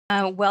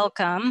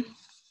Welcome.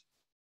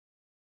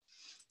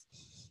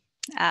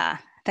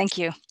 Thank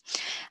you.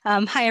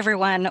 Hi,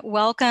 everyone.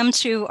 Welcome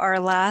to our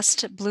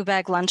last Blue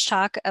Bag Lunch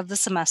Talk of the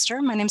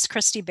semester. My name is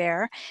Christy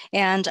Baer,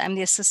 and I'm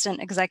the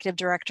Assistant Executive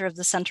Director of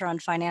the Center on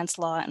Finance,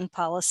 Law, and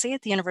Policy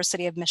at the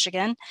University of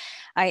Michigan.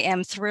 I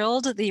am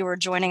thrilled that you are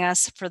joining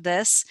us for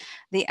this.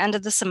 The end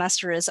of the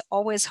semester is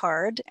always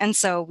hard, and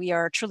so we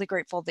are truly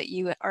grateful that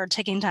you are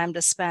taking time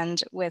to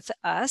spend with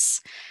us.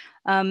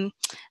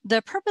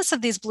 The purpose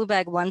of these Blue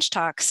Bag Lunch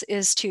Talks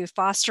is to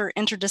foster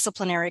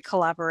interdisciplinary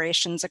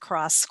collaborations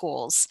across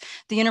schools.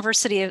 The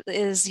University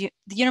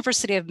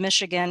of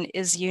Michigan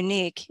is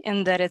unique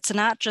in that it's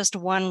not just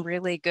one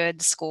really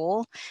good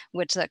school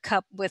with a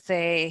cup with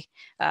a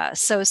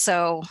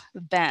so-so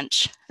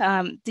bench.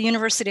 The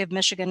University of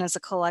Michigan is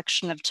a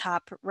collection of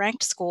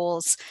top-ranked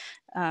schools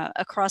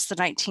across the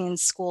 19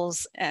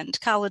 schools and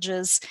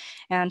colleges.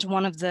 And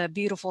one of the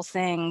beautiful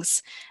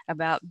things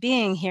about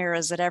being here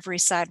is that every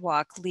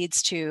sidewalk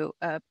leads to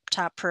a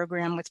top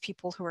program with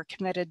people who are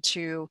committed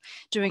to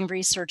doing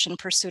research in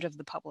pursuit of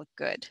the public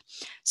good.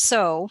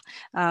 So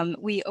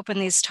we open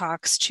these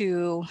talks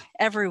to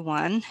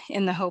everyone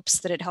in the hopes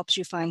that it helps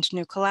you find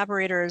new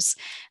collaborators,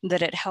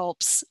 that it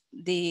helps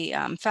the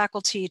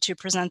faculty to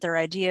present their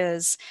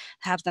ideas,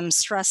 have them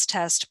stress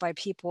test by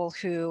people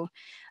who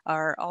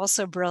are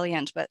also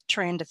brilliant, but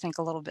trained to think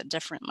a little bit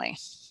differently.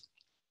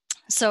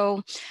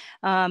 So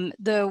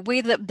the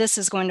way that this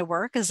is going to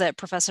work is that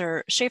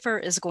Professor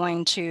Shaefer is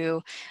going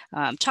to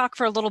talk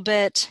for a little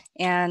bit,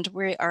 and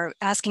we are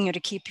asking you to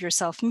keep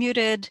yourself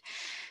muted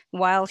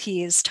while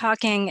he's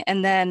talking.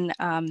 And then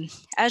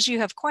as you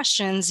have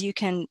questions, you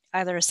can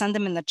either send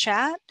them in the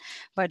chat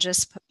by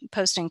just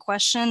posting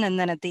question, and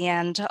then at the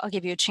end, I'll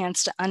give you a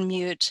chance to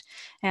unmute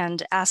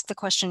and ask the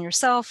question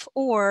yourself.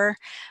 Or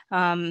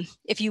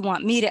if you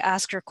want me to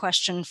ask your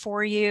question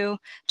for you,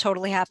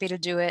 totally happy to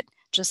do it.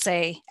 Just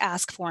say,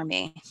 ask for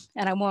me,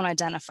 and I won't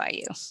identify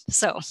you.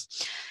 So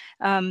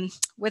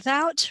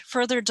without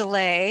further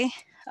delay,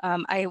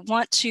 I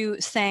want to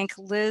thank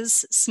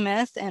Liz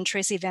Smith and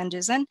Tracy Van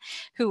Duzen,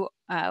 who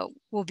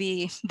will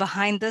be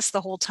behind this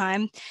the whole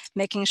time,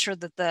 making sure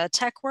that the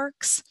tech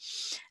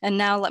works. And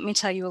now let me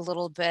tell you a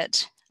little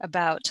bit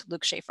about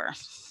Luke Shaefer.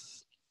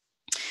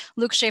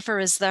 Luke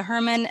Shaefer is the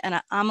Herman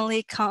and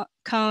Amelie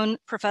Cohn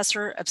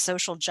Professor of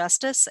Social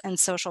Justice and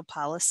Social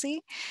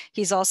Policy.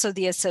 He's also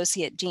the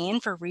Associate Dean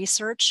for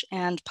Research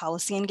and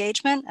Policy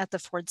Engagement at the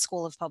Ford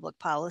School of Public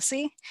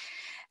Policy.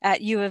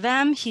 At U of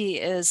M, he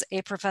is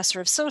a professor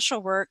of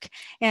social work,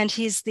 and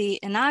he's the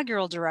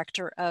inaugural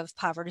director of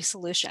Poverty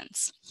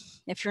Solutions.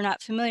 If you're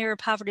not familiar,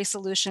 Poverty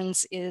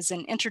Solutions is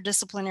an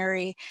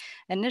interdisciplinary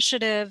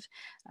initiative.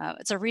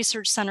 It's a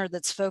research center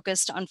that's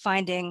focused on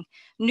finding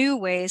new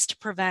ways to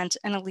prevent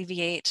and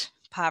alleviate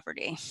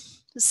poverty.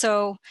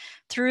 So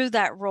through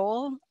that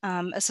role,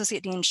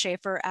 Associate Dean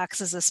Shaefer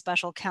acts as a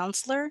special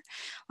counselor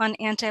on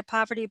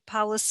anti-poverty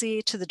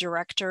policy to the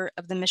director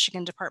of the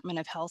Michigan Department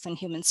of Health and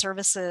Human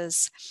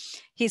Services.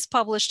 He's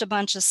published a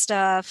bunch of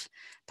stuff.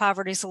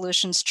 Poverty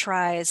Solutions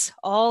tries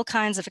all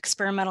kinds of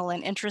experimental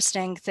and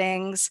interesting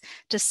things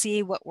to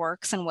see what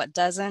works and what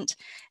doesn't.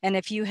 And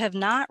if you have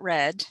not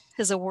read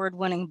his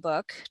award-winning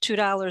book,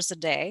 $2 a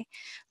Day,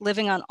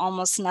 Living on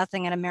Almost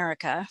Nothing in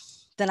America,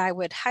 then I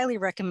would highly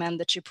recommend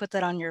that you put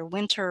that on your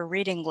winter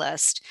reading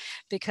list,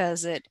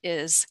 because it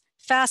is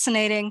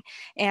fascinating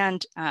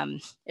and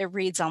it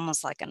reads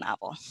almost like a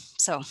novel.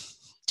 So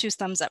 2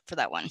 thumbs up for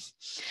that one.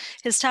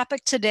 His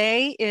topic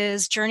today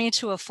is Journey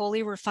to a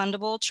Fully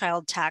Refundable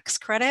Child Tax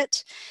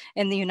Credit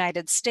in the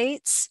United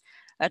States,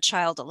 a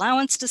child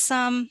allowance to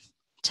some,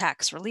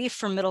 tax relief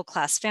for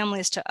middle-class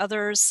families to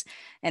others,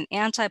 an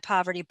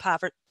anti-poverty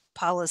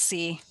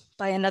policy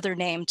by another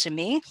name to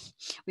me.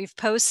 We've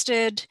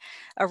posted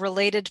a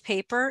related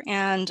paper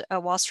and a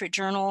Wall Street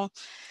Journal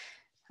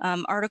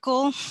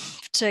article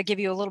to give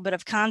you a little bit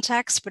of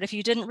context, but if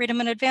you didn't read them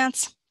in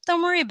advance,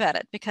 don't worry about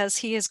it, because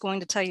he is going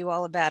to tell you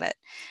all about it.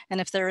 And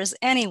if there is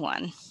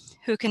anyone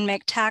who can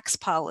make tax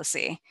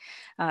policy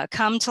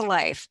come to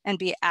life and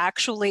be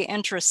actually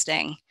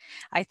interesting,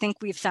 I think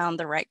we've found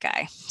the right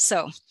guy.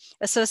 So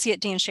Associate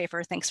Dean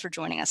Shaefer, thanks for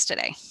joining us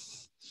today.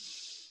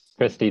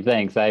 Christy,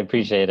 thanks. I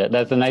appreciate it.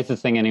 That's the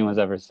nicest thing anyone's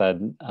ever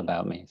said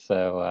about me.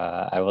 So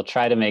I will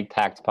try to make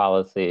tax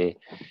policy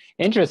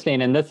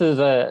interesting. And this is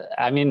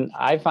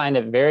I find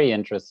it very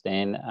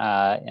interesting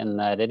in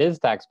that it is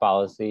tax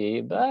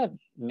policy, but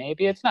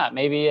maybe it's not.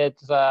 Maybe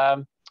it's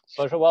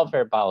social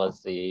welfare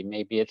policy.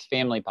 Maybe it's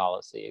family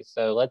policy.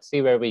 So let's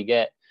see where we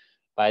get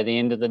by the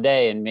end of the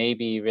day. And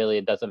maybe really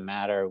it doesn't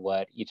matter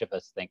what each of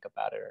us think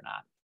about it or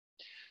not.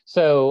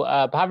 So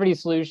Poverty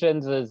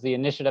Solutions is the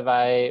initiative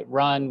I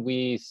run.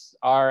 We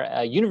are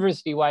a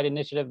university-wide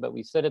initiative, but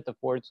we sit at the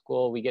Ford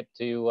School. We get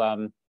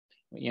to,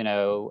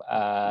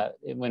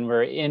 when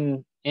we're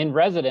in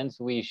residence,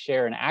 we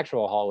share an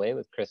actual hallway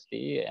with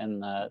Christy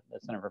and the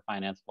Center for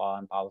Finance, Law,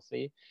 and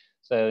Policy.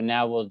 So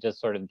now we'll just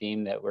sort of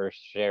deem that we're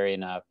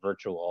sharing a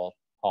virtual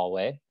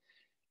hallway.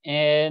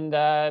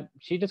 And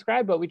she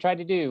described what we try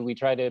to do. We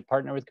try to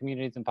partner with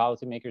communities and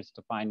policymakers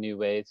to find new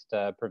ways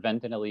to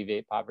prevent and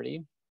alleviate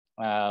poverty,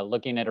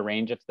 looking at a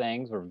range of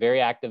things. We're very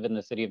active in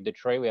the city of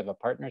Detroit. We have a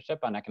partnership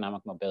on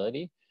economic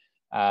mobility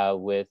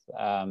with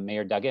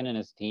Mayor Duggan and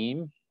his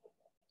team.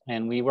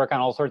 And we work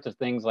on all sorts of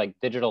things like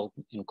digital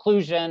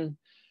inclusion.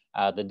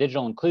 The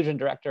digital inclusion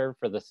director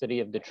for the city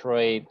of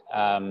Detroit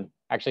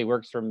actually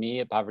works for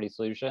me at Poverty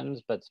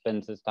Solutions, but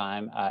spends his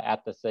time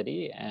at the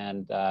city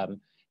and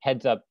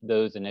heads up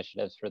those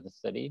initiatives for the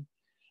city.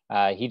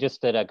 He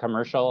just did a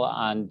commercial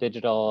on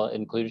digital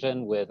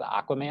inclusion with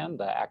Aquaman,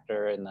 the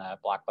actor in the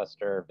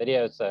blockbuster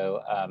video.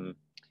 So,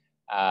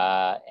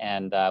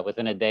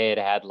 within a day, it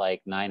had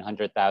like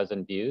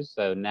 900,000 views.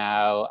 So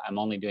now I'm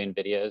only doing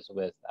videos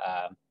with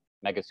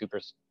mega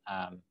superstars.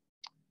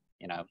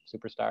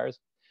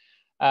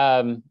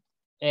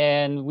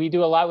 And we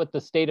do a lot with the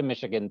state of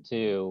Michigan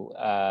too.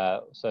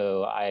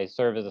 So I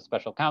serve as a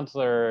special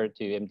counselor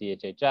to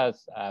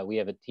MDHHS. We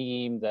have a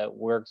team that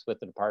works with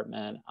the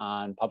department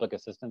on public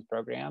assistance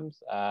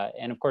programs.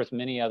 And of course,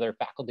 many other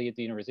faculty at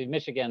the University of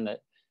Michigan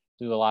that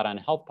do a lot on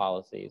health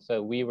policy.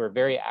 So we were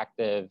very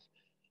active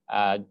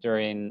have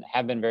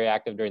been very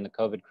active during the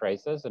COVID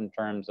crisis in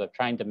terms of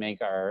trying to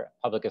make our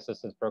public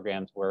assistance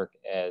programs work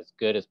as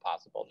good as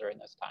possible during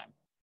this time.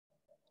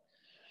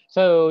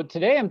 So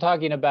today I'm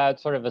talking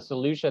about sort of a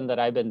solution that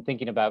I've been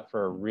thinking about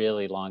for a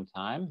really long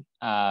time,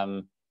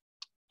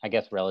 I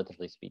guess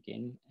relatively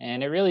speaking.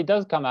 And it really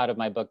does come out of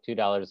my book,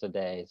 $2 a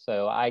Day.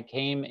 So I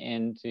came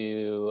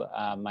into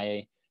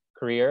my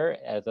career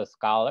as a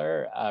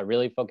scholar,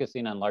 really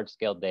focusing on large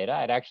scale data.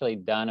 I'd actually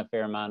done a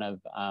fair amount of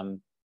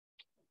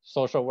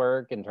social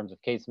work in terms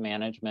of case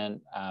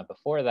management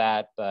before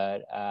that,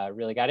 but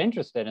really got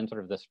interested in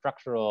sort of the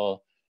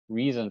structural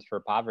reasons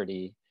for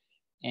poverty.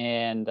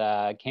 And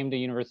came to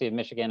University of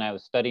Michigan. I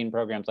was studying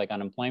programs like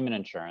unemployment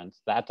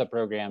insurance. That's a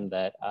program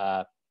that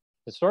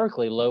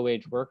historically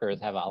low-wage workers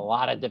have a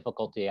lot of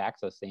difficulty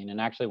accessing. And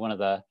actually one of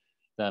the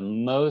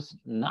most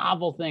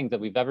novel things that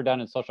we've ever done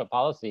in social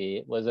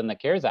policy was in the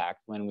CARES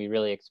Act, when we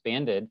really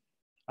expanded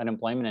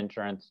unemployment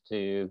insurance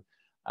to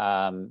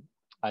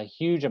a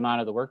huge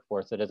amount of the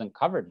workforce that isn't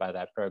covered by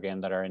that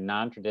program, that are in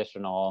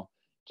non-traditional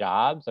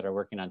jobs, that are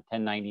working on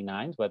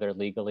 1099s, whether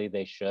legally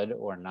they should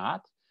or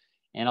not.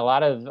 And a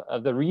lot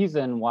of the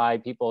reason why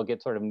people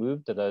get sort of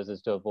moved to those is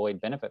to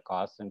avoid benefit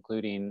costs,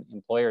 including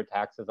employer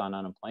taxes on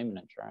unemployment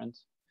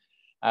insurance.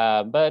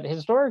 But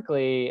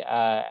historically,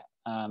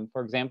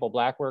 for example,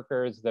 Black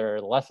workers,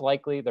 they're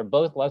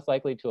both less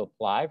likely to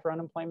apply for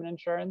unemployment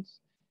insurance,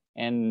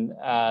 and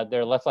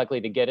they're less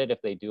likely to get it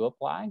if they do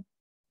apply.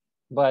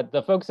 But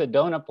the folks that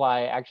don't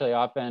apply actually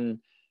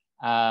often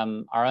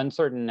are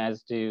uncertain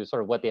as to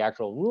sort of what the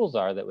actual rules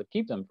are that would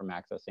keep them from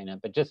accessing it,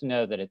 but just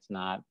know that it's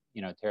not,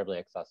 terribly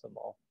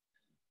accessible.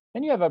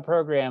 Then you have a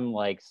program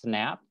like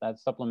SNAP,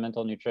 that's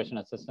Supplemental Nutrition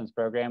Assistance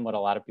Program, what a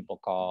lot of people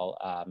call,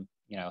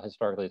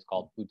 historically it's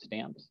called food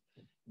stamps.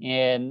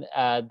 And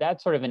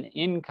that's sort of an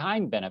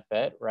in-kind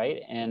benefit,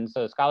 right? And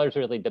so scholars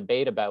really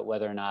debate about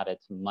whether or not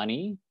it's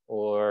money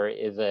or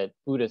is it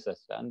food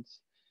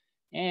assistance.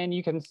 And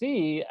you can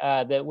see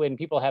that when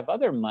people have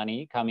other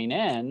money coming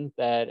in,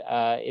 that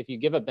if you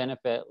give a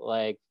benefit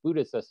like food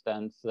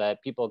assistance,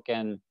 that people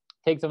can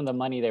take some of the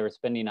money they were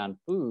spending on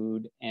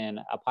food and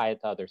apply it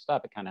to other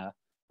stuff. It kind of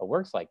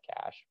works like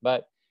cash.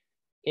 But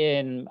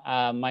in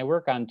my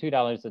work on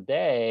 $2 a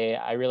day,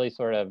 I really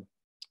sort of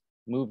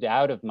moved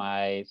out of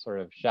my sort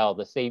of shell,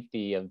 the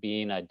safety of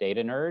being a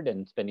data nerd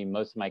and spending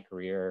most of my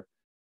career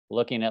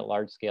looking at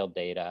large scale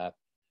data.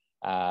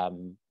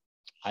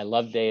 I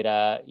love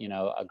data,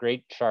 a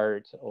great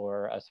chart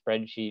or a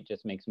spreadsheet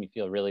just makes me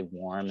feel really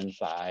warm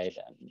inside,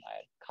 and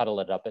I cuddle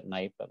it up at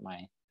night, but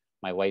my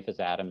wife is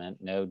adamant,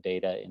 no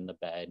data in the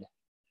bed.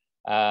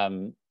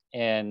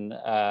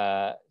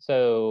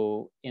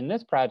 So in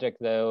this project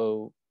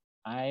though,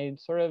 I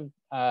sort of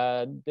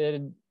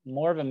did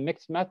more of a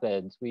mixed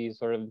methods. We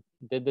sort of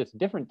did this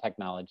different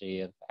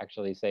technology of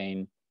actually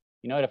saying,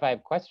 if I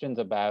have questions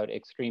about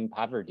extreme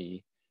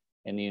poverty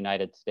in the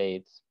United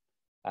States,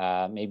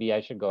 maybe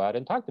I should go out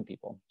and talk to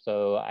people.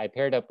 So I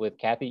paired up with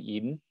Kathy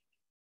Eden,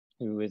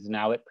 who is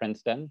now at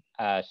Princeton.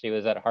 She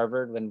was at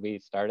Harvard when we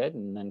started,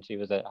 and then she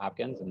was at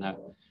Hopkins, and now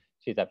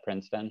she's at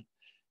Princeton.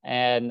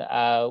 And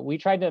we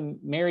tried to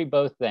marry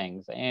both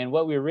things. And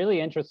what we were really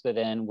interested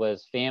in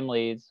was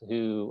families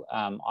who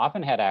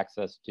often had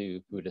access to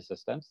food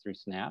assistance through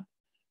SNAP.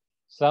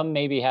 Some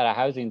maybe had a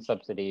housing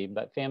subsidy,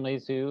 but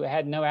families who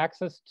had no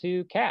access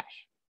to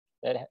cash,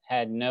 that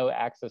had no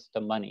access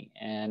to money.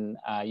 And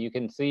you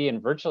can see in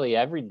virtually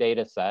every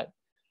data set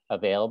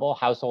available,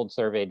 household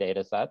survey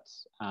data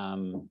sets.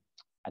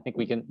 I think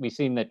we've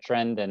seen the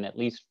trend in at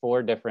least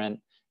 4 different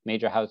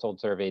major household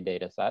survey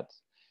data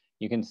sets.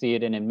 You can see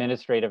it in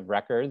administrative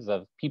records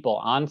of people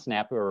on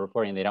SNAP who are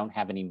reporting they don't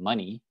have any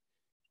money.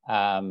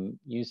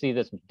 You see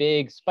this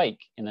big spike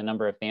in the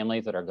number of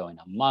families that are going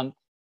a month,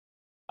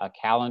 a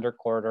calendar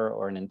quarter,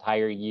 or an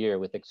entire year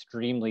with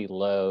extremely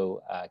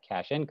low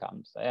cash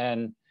incomes.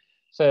 And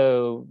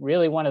So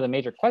really one of the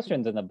major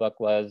questions in the book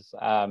was,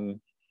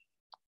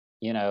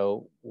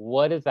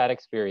 what is that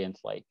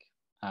experience like?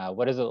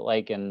 What is it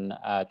like in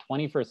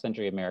 21st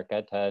century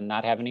America to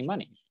not have any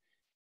money?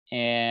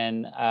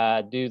 And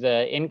do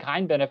the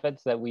in-kind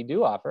benefits that we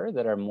do offer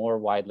that are more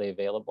widely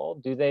available,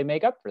 do they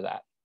make up for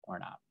that or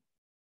not?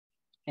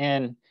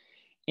 And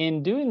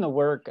in doing the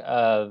work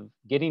of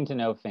getting to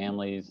know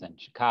families in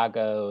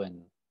Chicago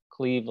and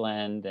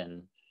Cleveland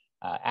and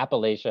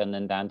Appalachia and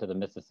then down to the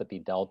Mississippi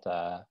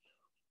Delta,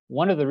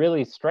 one of the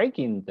really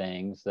striking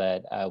things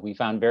that we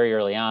found very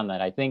early on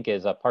that I think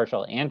is a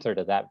partial answer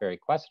to that very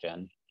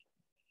question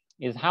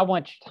is how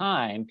much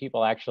time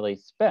people actually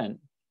spent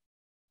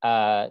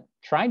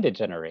trying to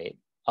generate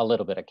a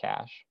little bit of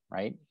cash,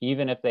 right?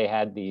 Even if they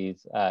had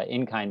these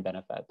in-kind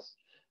benefits.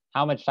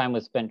 How much time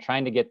was spent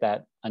trying to get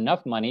that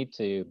enough money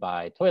to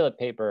buy toilet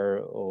paper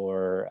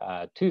or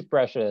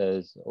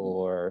toothbrushes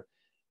or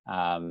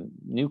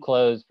new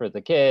clothes for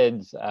the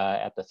kids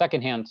at the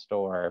secondhand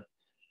store,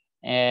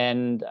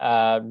 and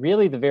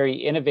really the very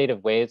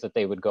innovative ways that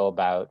they would go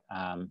about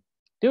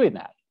doing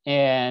that.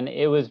 And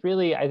it was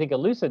really, I think,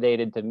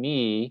 elucidated to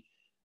me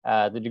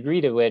the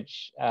degree to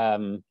which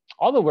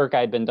all the work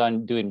I'd been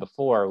doing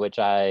before, which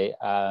I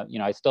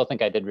still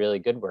think I did really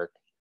good work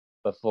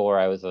before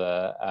I was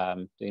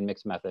doing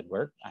mixed method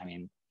work. I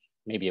mean,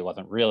 maybe it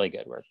wasn't really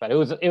good work, but it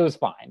was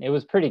fine. It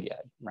was pretty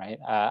good, right?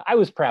 I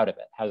was proud of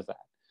it. How's that?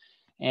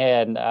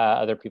 And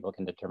other people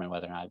can determine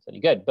whether or not it's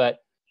any good. But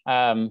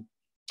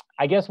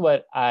I guess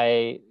what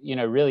I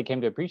really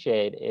came to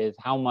appreciate is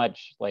how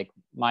much like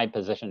my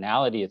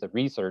positionality as a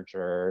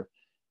researcher,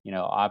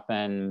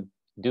 often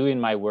doing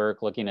my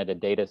work, looking at a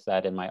data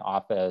set in my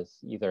office,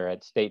 either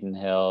at Staten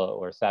Hill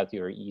or South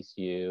U or East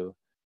U,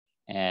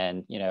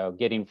 and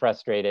getting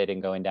frustrated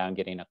and going down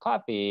getting a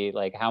coffee,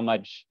 like how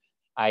much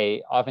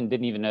I often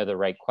didn't even know the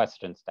right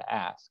questions to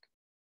ask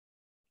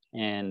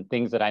and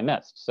things that I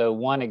missed. So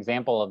one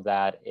example of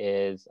that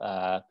is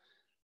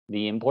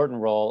the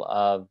important role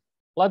of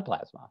blood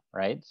plasma,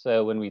 right?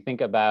 So when we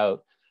think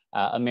about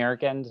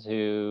Americans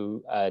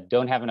who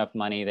don't have enough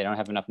money, they don't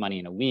have enough money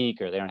in a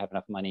week, or they don't have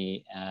enough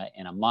money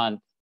in a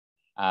month,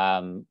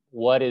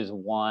 what is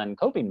one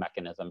coping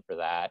mechanism for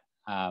that?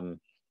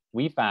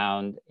 We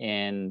found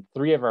in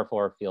 3 of our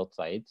 4 field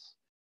sites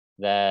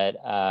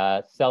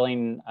that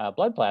selling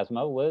blood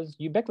plasma was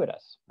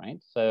ubiquitous, right?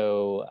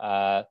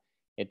 So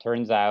it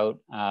turns out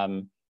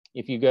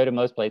if you go to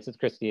most places,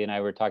 Christy and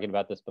I were talking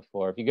about this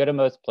before, if you go to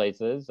most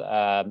places,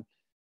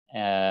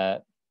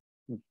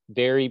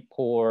 very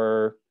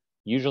poor,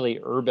 usually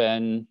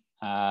urban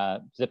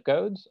zip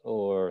codes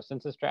or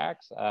census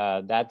tracts,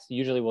 that's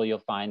usually where you'll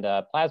find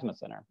a plasma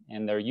center.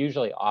 And they're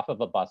usually off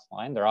of a bus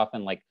line. They're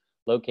often like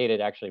located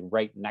actually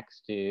right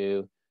next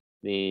to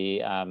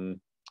the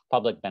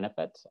public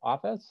benefits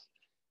office.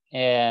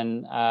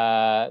 And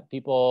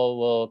people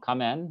will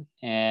come in,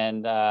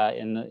 and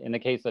in the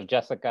case of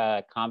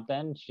Jessica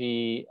Compton,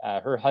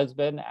 her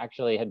husband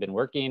actually had been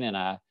working in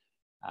a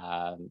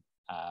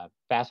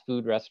fast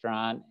food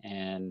restaurant,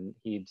 and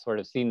he'd sort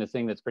of seen this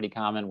thing that's pretty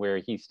common where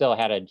he still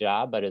had a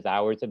job, but his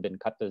hours had been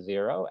cut to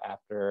 0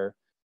 after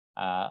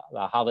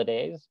the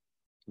holidays.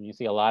 And you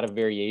see a lot of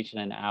variation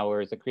in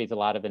hours. It creates a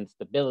lot of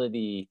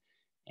instability,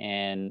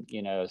 and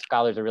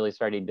scholars are really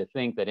starting to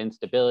think that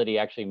instability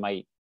actually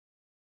might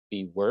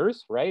be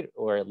worse, right?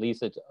 Or at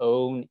least its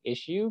own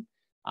issue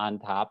on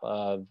top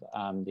of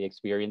the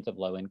experience of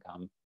low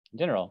income in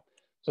general.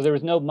 So there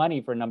was no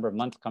money for a number of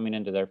months coming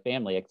into their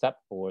family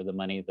except for the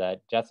money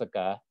that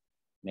Jessica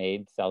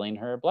made selling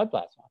her blood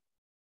plasma.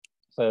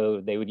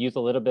 So they would use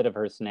a little bit of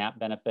her SNAP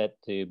benefit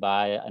to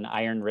buy an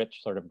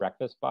iron-rich sort of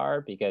breakfast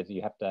bar, because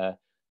you have to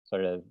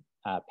sort of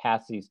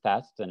pass these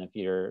tests. And if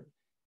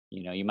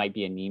you might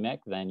be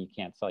anemic, then you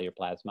can't sell your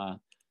plasma.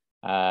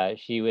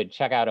 She would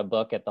check out a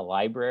book at the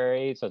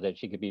library so that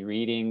she could be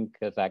reading,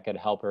 because that could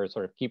help her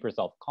sort of keep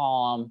herself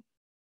calm.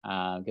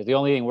 Because the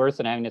only thing worse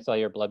than having to sell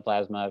your blood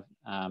plasma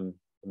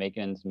to make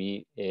ends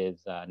meet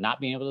is not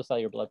being able to sell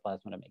your blood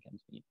plasma to make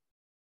ends meet.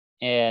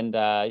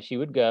 And she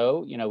would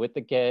go, with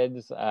the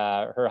kids.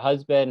 Her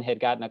husband had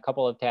gotten a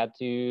couple of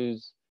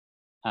tattoos,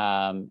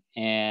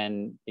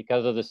 and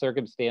because of the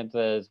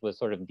circumstances, was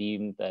sort of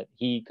deemed that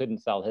he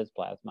couldn't sell his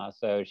plasma.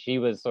 So she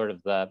was sort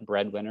of the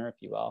breadwinner, if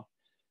you will.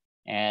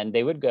 And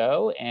they would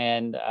go,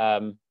 and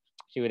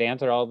she would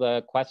answer all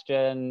the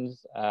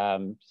questions,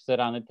 sit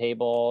on the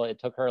table. It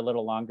took her a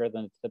little longer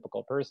than a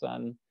typical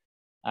person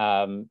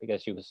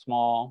because she was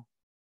small.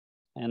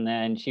 And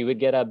then she would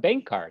get a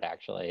bank card,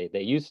 actually.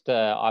 They used to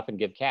often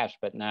give cash,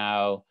 but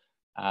now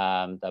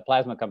the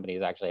plasma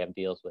companies actually have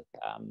deals with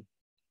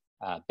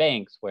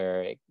banks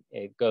where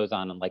it goes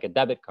on like a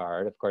debit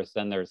card. Of course,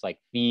 then there's like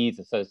fees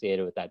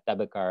associated with that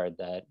debit card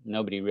that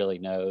nobody really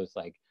knows,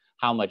 like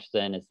how much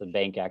then is the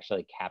bank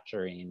actually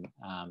capturing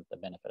the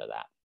benefit of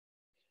that.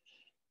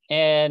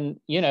 And,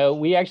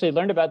 we actually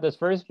learned about this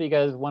first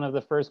because one of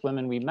the first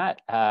women we met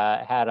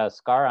had a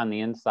scar on the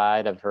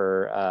inside of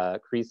her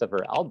crease of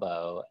her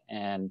elbow.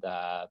 And,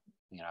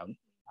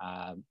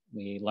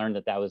 we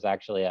learned that was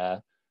actually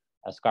a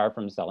a scar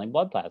from selling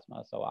blood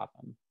plasma so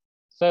often.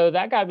 So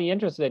that got me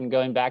interested in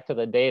going back to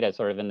the data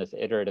sort of in this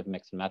iterative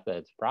mixed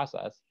methods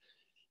process.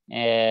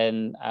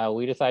 And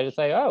we decided to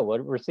say, oh,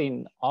 what we're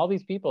seeing, all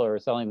these people are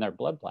selling their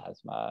blood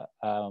plasma.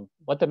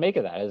 What to make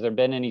of that? Has there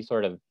been any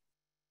sort of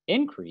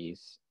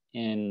increase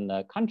in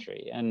the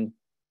country? And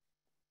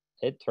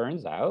it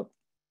turns out,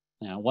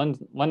 one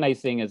nice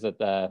thing is that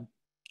the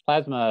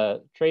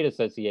Plasma Trade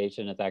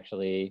Association is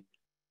actually,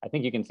 I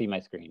think you can see my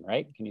screen,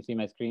 right? Can you see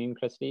my screen,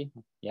 Christy?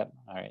 Yep,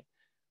 all right.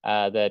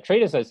 The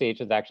Trade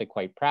Association is actually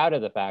quite proud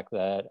of the fact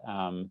that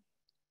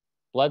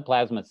blood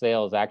plasma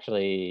sales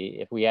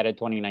actually, if we added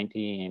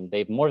 2019,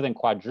 they've more than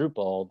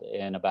quadrupled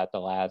in about the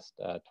last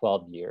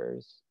 12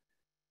 years.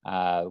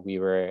 We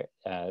were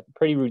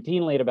pretty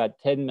routinely at about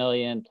 10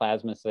 million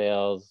plasma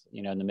sales,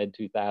 in the mid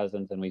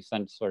 2000s, and we've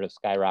since sort of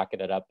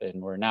skyrocketed up,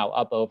 and we're now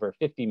up over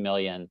 50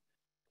 million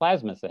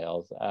plasma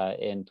sales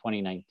in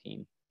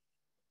 2019.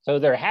 So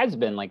there has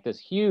been like this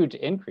huge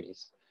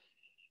increase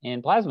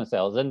in plasma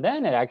sales, and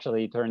then it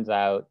actually turns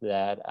out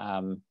that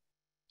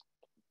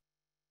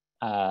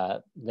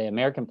the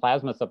American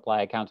plasma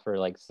supply accounts for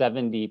like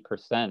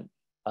 70%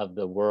 of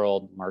the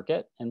world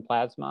market in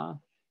plasma,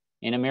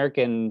 and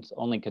Americans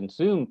only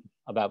consume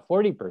about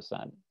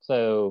 40%.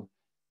 So,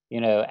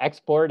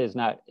 export is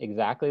not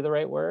exactly the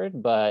right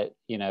word, but,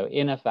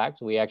 in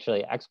effect, we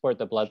actually export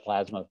the blood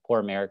plasma of poor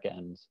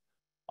Americans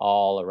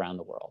all around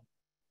the world.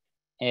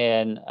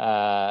 And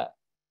the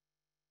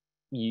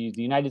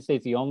United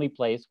States is the only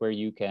place where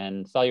you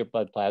can sell your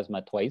blood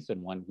plasma twice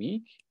in 1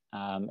 week.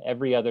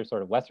 Every other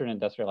sort of Western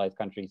industrialized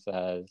country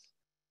says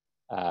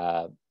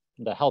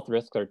the health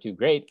risks are too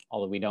great,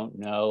 although we don't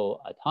know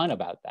a ton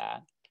about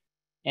that.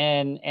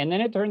 And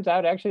then it turns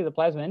out actually the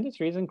plasma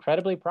industry is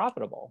incredibly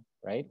profitable,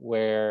 right?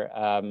 Where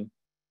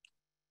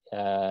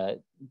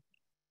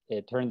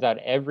it turns out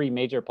every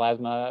major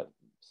plasma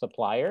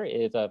supplier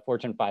is a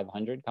Fortune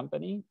 500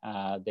 company.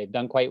 They've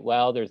done quite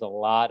well. There's a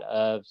lot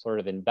of sort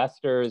of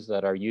investors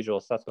that are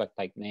usual suspect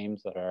type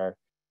names that are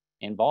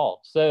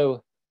involved.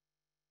 So,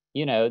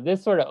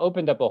 this sort of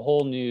opened up a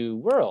whole new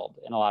world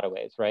in a lot of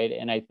ways, right?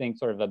 And I think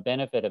sort of a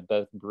benefit of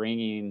both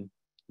bringing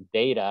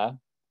data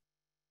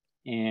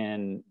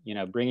and,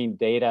 bringing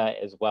data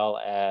as well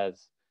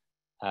as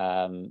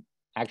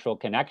actual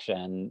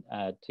connection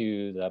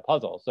to the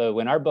puzzle. So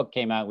when our book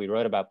came out, we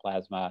wrote about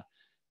plasma.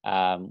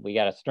 We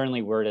got a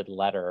sternly worded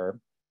letter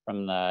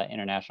from the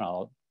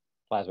International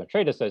Plasma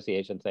Trade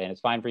Association saying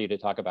it's fine for you to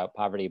talk about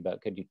poverty,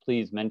 but could you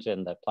please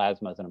mention that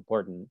plasma is an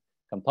important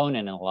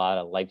component in a lot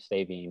of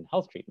life-saving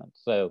health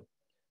treatments. So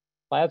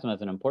plasma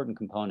is an important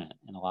component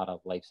in a lot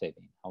of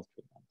life-saving health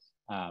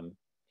treatments.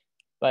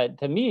 But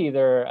to me,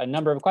 there are a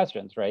number of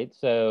questions, right?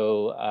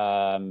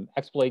 So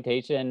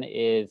exploitation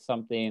is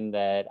something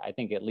that I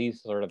think at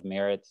least sort of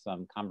merits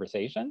some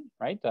conversation,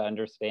 right? To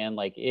understand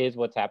like, is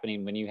what's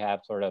happening when you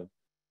have sort of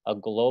a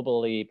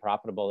globally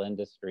profitable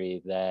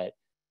industry that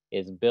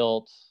is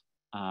built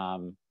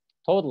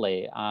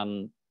totally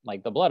on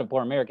like the blood of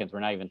poor Americans. We're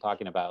not even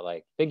talking about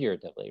like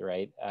figuratively,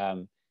 right?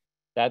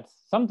 That's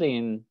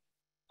something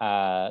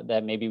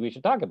that maybe we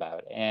should talk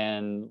about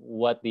and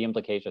what the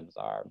implications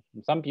are.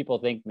 Some people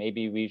think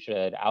maybe we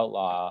should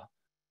outlaw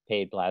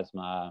paid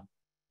plasma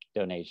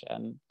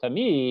donation. To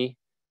me,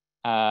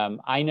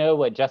 I know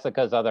what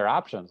Jessica's other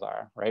options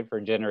are, right, for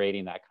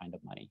generating that kind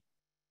of money.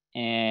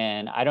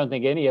 And I don't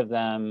think any of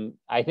them,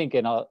 I think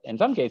in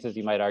some cases,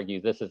 you might argue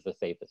this is the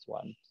safest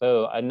one.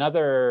 So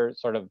another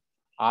sort of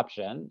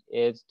option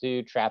is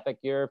to traffic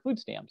your food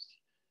stamps.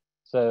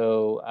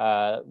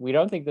 So we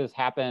don't think this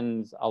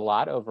happens a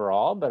lot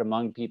overall, but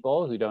among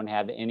people who don't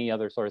have any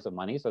other source of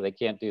money, so they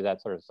can't do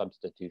that sort of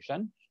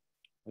substitution,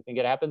 we think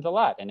it happens a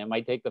lot. And it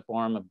might take the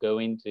form of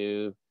going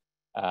to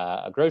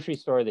a grocery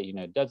store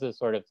that does this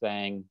sort of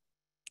thing,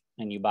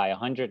 and you buy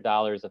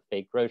 $100 of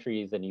fake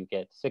groceries and you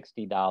get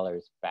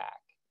 $60 back.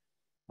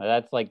 Now,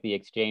 that's like the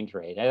exchange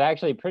rate. It's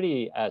actually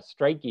pretty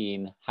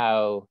striking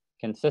how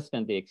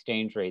consistent the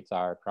exchange rates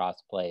are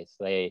across place.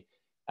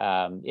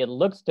 It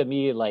looks to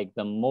me like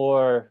the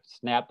more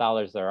SNAP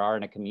dollars there are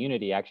in a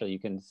community, actually you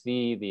can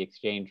see the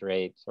exchange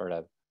rate sort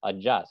of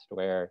adjust,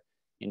 where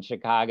in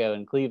Chicago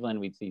and Cleveland,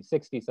 we'd see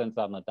 60 cents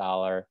on the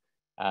dollar.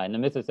 In the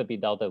Mississippi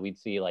Delta, we'd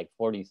see like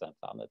 40 cents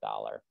on the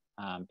dollar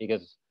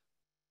because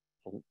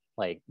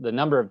like the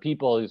number of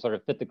people who sort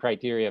of fit the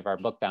criteria of our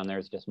book down there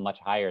is just much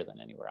higher than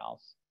anywhere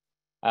else.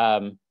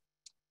 So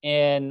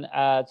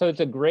it's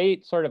a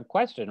great sort of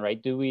question, right?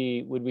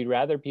 Would we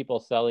rather people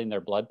selling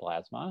their blood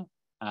plasma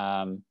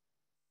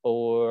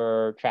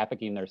or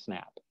trafficking their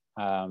SNAP?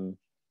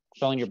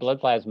 Selling your blood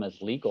plasma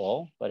is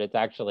legal, but it's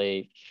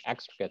actually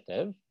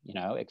extractive.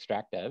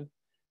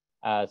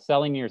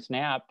 Selling your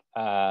SNAP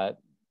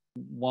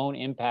won't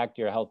impact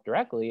your health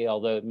directly,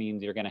 although it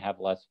means you're going to have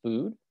less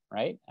food,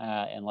 right?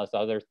 And less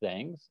other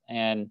things.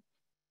 And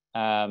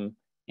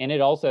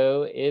it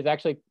also is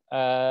actually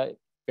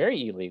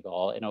very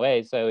illegal in a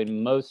way. So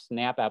in most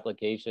SNAP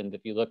applications,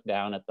 if you look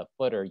down at the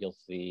footer, you'll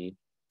see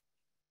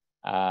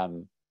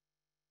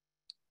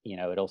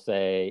it'll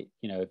say,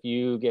 if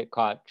you get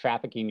caught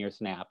trafficking your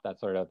SNAP,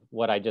 that's sort of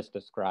what I just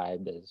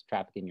described as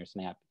trafficking your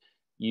SNAP,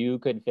 you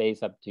could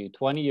face up to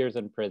 20 years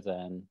in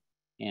prison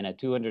and a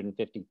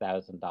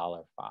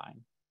 $250,000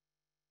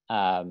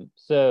 fine.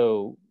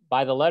 So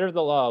by the letter of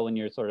the law, when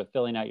you're sort of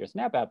filling out your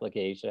SNAP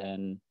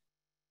application,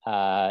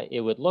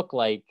 it would look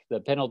like the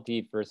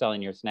penalty for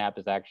selling your SNAP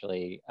is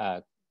actually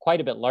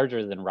quite a bit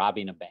larger than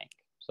robbing a bank.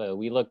 So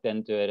we looked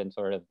into it, and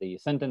sort of the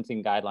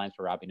sentencing guidelines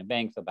for robbing a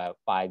bank is about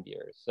 5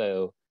 years.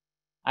 So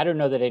I don't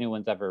know that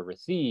anyone's ever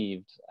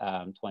received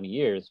 20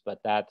 years, but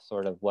that's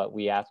sort of what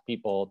we ask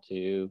people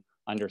to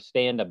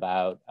understand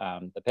about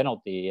the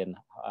penalty and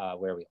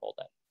where we hold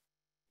it.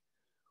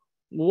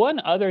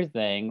 One other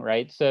thing,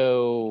 right?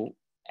 So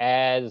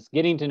as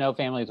getting to know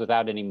families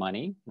without any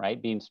money, right?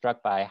 Being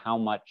struck by how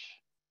much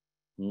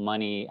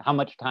money, how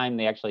much time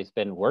they actually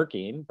spend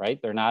working, right?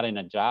 They're not in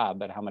a job,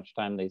 but how much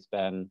time they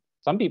spend.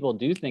 Some people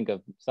do think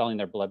of selling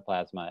their blood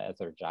plasma as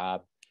their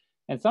job.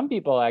 And some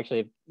people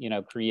actually,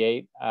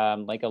 create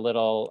like a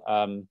little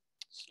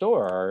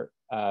store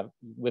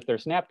with their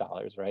SNAP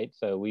dollars, right?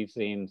 So we've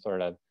seen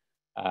sort of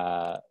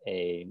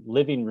a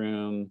living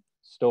room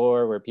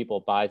store where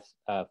people buy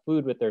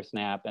food with their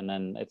SNAP, and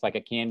then it's like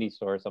a candy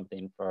store or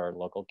something for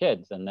local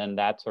kids. And then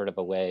that's sort of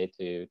a way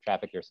to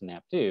traffic your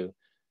SNAP too.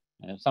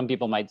 And some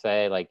people might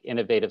say like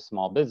innovative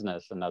small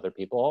business, and other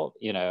people,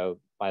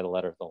 by the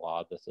letter of the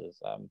law, this is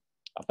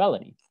a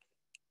felony.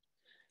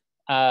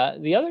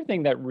 The other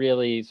thing that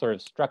really sort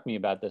of struck me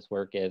about this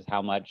work is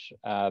how much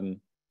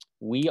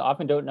we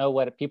often don't know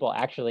what people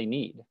actually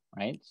need,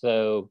 right?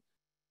 So,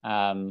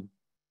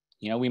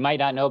 we might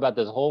not know about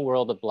this whole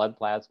world of blood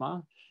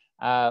plasma.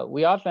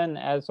 We often,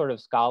 as sort of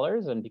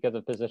scholars, and because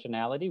of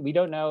positionality, we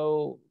don't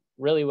know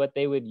really what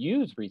they would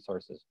use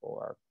resources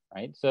for,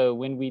 right? So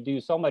when we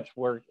do so much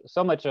work,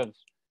 so much of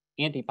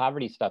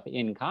anti-poverty stuff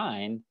in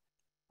kind,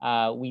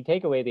 we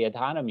take away the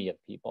autonomy of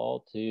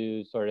people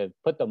to sort of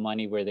put the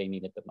money where they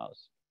need it the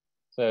most.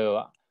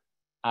 So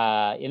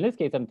in this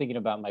case, I'm thinking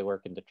about my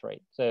work in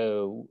Detroit.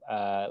 So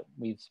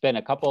we've spent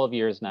a couple of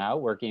years now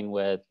working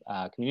with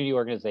community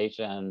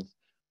organizations,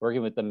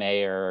 working with the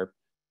mayor.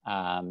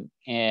 And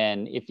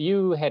if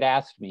you had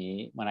asked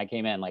me when I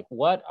came in, like,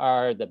 what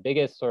are the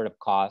biggest sort of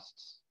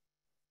costs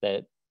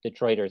that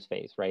Detroiters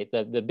face, right?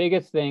 The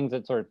biggest things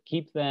that sort of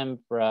keep them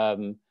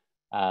from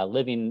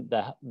living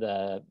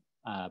the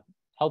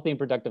healthy and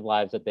productive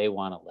lives that they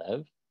want to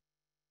live.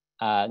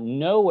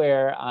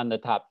 Nowhere on the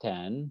top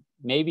 10,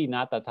 maybe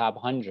not the top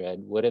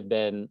 100, would have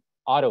been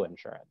auto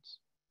insurance.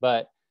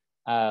 But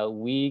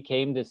we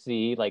came to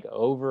see, like,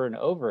 over and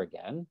over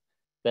again,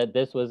 that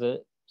this was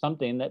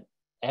something that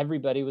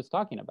everybody was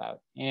talking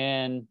about.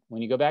 And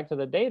when you go back to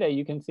the data,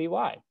 you can see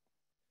why.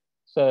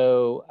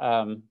 So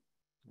let's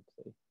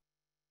see.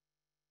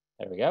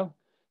 There we go.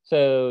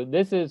 So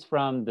this is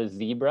from the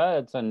Zebra.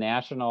 It's a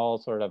national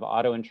sort of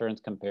auto insurance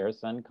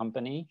comparison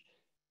company.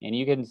 And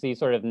you can see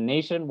sort of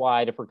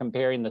nationwide, if we're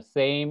comparing the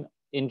same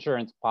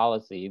insurance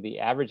policy, the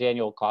average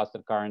annual cost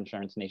of car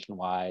insurance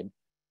nationwide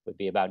would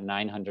be about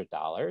 $900.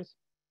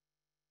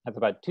 That's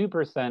about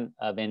 2%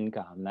 of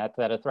income. That's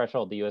at a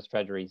threshold the US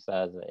Treasury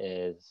says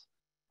is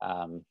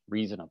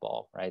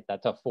reasonable, right?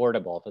 That's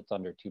affordable if it's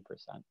under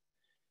 2%.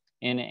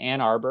 In Ann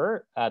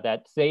Arbor,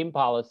 that same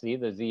policy,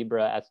 the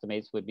Zebra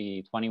estimates would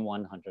be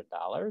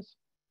 $2,100.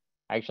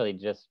 I actually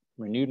just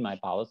renewed my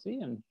policy,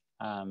 and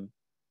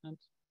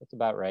that's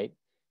about right.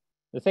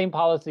 The same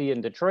policy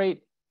in Detroit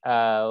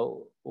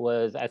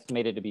was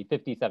estimated to be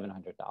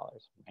 $5,700,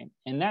 right?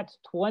 And that's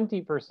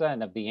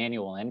 20% of the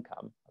annual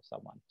income of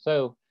someone.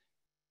 So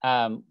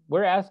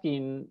we're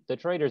asking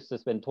Detroiters to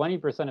spend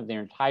 20% of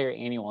their entire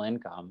annual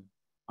income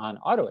on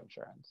auto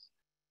insurance.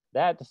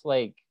 That's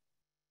like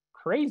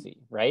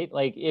crazy, right?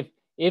 Like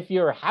if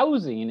your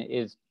housing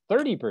is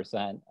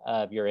 30%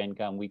 of your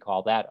income, we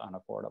call that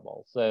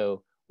unaffordable.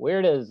 So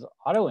where does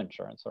auto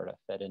insurance sort of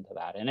fit into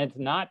that? And it's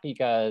not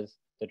because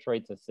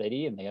Detroit's a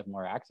city and they have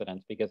more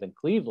accidents, because in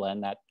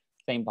Cleveland, that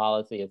same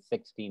policy is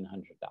 $1,600.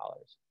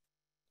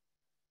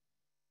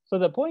 So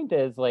the point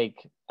is,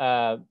 like,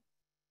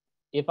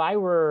 if I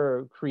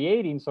were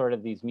creating sort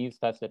of these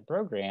means-tested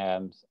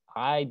programs,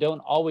 I don't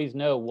always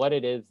know what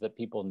it is that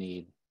people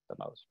need the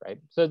most, right?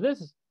 So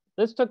this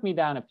took me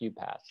down a few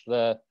paths.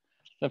 The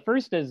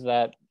first is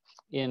that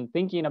in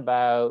thinking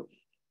about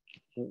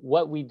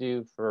what we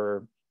do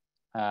for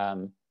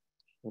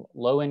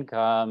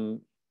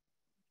low-income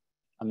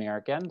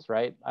Americans,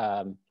 right?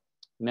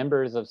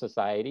 Members of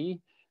society,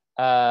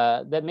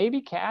 that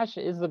maybe cash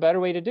is the better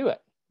way to do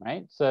it,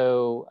 right?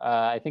 So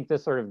I think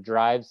this sort of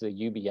drives the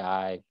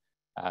UBI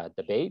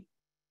debate.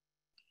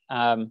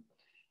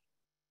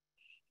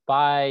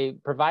 By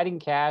providing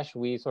cash,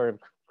 we sort of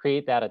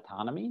create that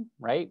autonomy,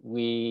 right?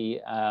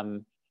 We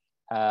sort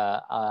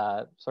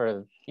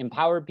of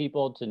empower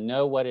people to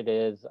know what it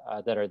is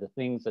that are the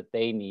things that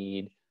they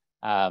need,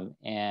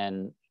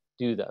 and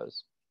do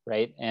those,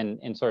 right?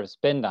 And sort of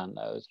spend on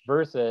those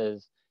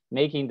versus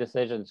making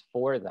decisions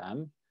for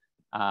them,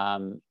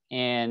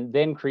 and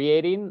then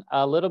creating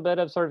a little bit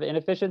of sort of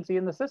inefficiency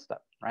in the system,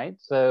 right?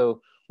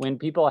 So when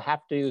people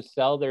have to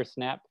sell their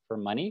SNAP for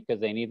money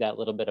because they need that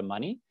little bit of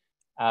money,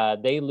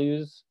 they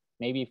lose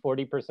maybe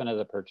 40% of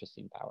the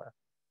purchasing power.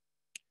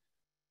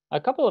 A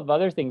couple of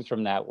other things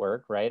from that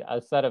work, right?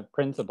 A set of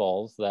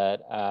principles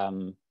that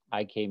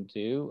I came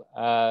to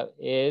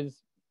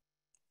is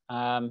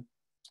that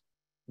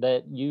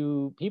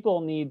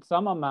people need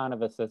some amount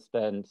of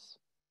assistance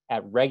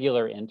at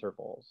regular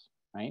intervals,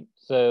 right?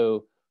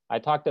 So I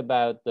talked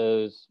about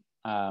those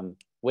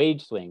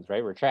wage swings,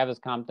 right? Where Travis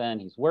Compton,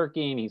 he's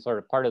working, he's sort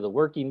of part of the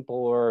working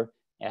poor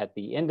at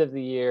the end of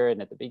the year and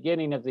at the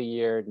beginning of the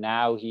year.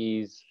 Now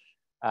he's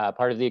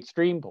part of the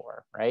extreme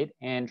poor, right?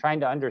 And trying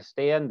to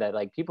understand that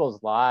like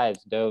people's lives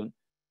don't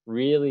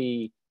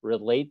really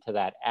relate to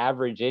that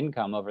average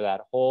income over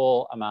that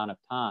whole amount of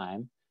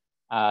time.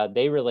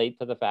 They relate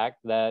to the fact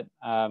that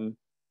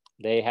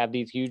they have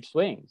these huge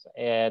swings.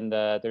 And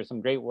there's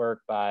some great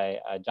work by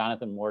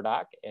Jonathan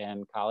Mordock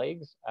and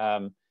colleagues,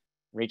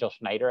 Rachel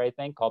Schneider, I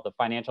think, called the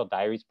Financial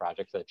Diaries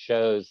Project, that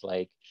shows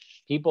like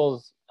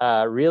people's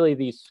really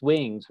these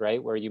swings,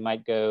 right? Where you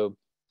might go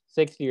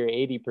 60 or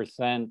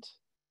 80%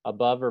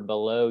 above or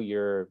below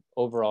your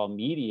overall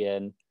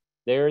median.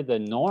 They're the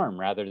norm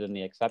rather than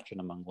the exception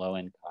among low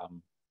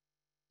income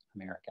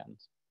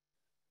Americans.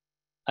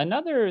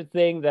 Another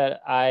thing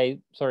that I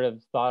sort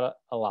of thought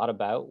a lot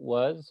about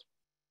was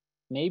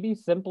maybe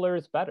simpler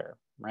is better,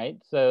 right?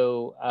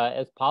 So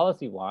as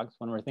policy wonks,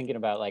 when we're thinking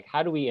about like,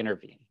 how do we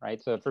intervene,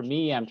 right? So for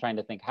me, I'm trying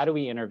to think, how do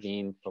we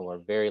intervene for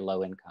very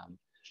low income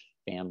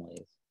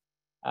families?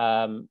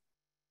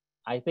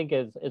 I think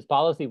as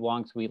policy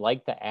wonks, we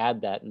like to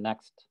add that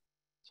next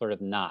sort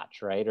of notch,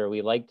 right? Or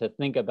we like to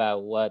think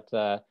about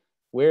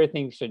where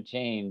things should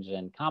change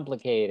and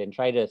complicate and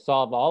try to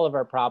solve all of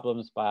our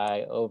problems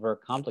by over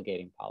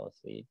complicating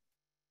policy.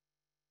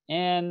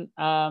 And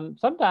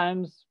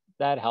sometimes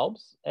that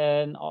helps,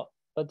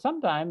 but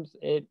sometimes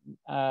it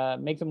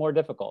makes it more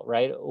difficult,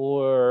 right?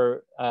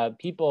 Or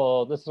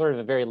people, this is sort of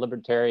a very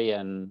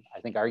libertarian, I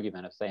think,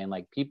 argument of saying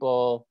like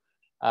people,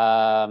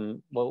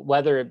 well,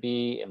 whether it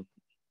be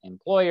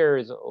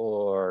employers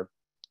or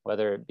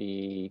whether it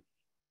be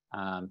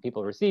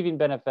people receiving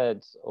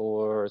benefits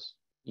or,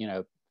 you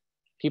know,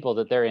 people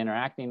that they're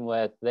interacting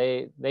with,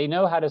 they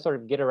know how to sort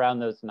of get around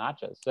those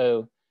notches.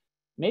 So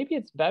maybe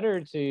it's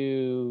better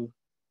to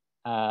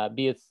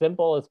be as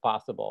simple as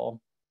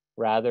possible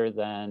rather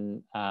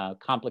than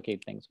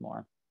complicate things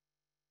more.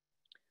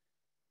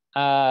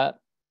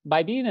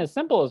 By being as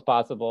simple as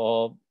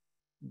possible,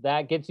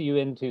 that gets you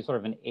into sort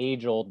of an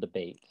age-old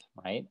debate,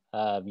 right?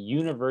 Of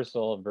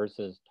universal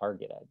versus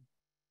targeted.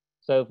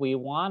 So if we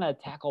want to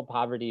tackle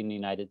poverty in the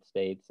United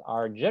States,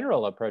 our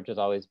general approach has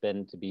always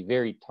been to be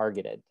very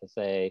targeted, to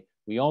say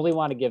we only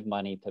want to give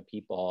money to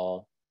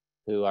people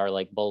who are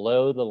like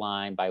below the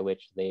line by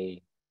which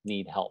they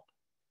need help.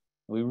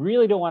 We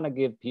really don't want to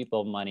give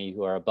people money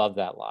who are above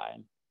that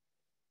line.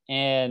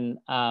 And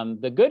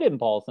the good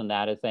impulse in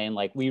that is saying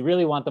like, we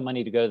really want the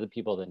money to go to the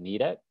people that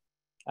need it.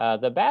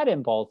 The bad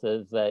impulse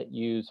is that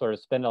you sort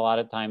of spend a lot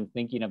of time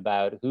thinking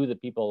about who the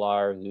people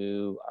are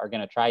who are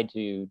going to try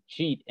to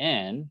cheat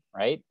in,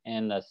 right?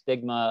 And the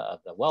stigma of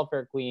the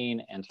welfare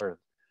queen and sort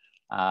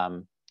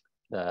of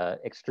the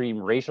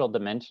extreme racial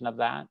dimension of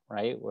that,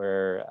 right?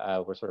 Where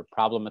we're sort of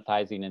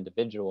problematizing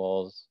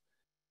individuals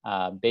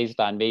based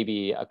on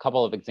maybe a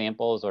couple of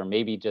examples or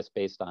maybe just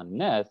based on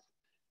myth.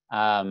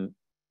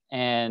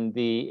 And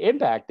the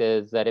impact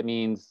is that it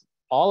means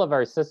all of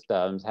our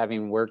systems,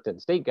 having worked in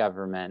state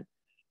government,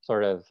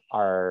 sort of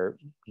are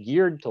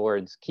geared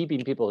towards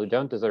keeping people who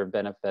don't deserve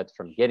benefits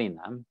from getting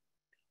them,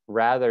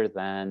 rather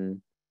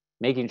than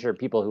making sure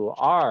people who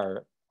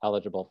are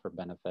eligible for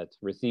benefits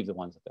receive the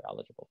ones that they're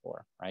eligible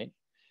for, right?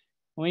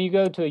 When you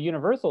go to a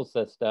universal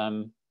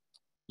system,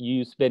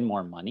 you spend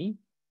more money,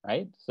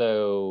 right?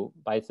 So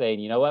by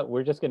saying, you know what,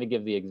 we're just going to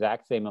give the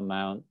exact same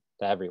amount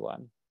to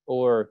everyone,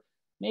 or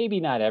maybe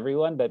not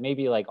everyone, but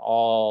maybe like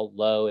all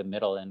low and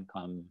middle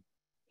income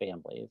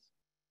families.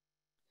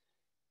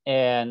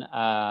 And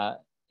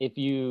if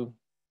you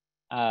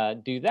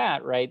do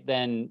that, right,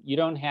 then you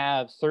don't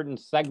have certain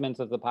segments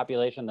of the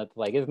population that's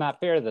like, it's not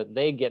fair that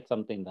they get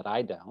something that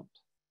I don't.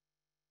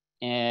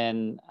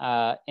 And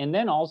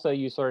then also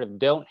you sort of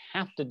don't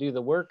have to do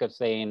the work of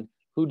saying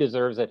who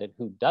deserves it and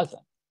who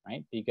doesn't,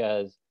 right?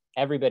 Because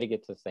everybody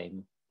gets the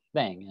same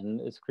thing, and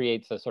this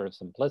creates a sort of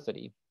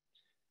simplicity.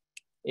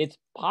 It's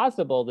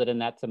possible that in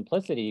that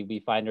simplicity, we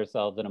find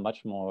ourselves in a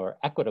much more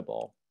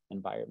equitable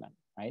environment,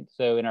 right?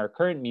 So in our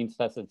current means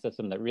tested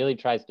system that really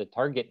tries to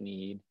target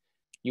need,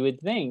 you would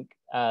think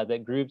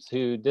that groups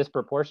who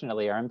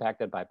disproportionately are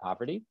impacted by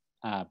poverty,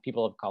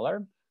 people of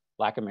color,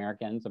 Black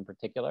Americans in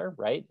particular,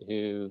 right,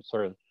 who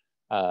sort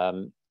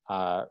of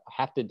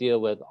have to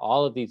deal with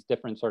all of these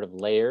different sort of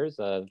layers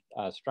of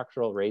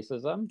structural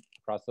racism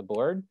across the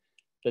board,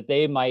 that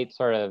they might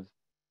sort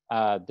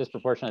of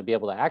disproportionately be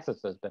able to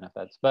access those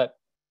benefits. But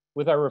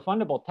with our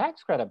refundable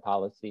tax credit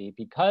policy,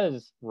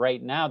 because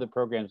right now the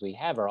programs we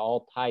have are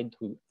all tied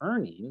to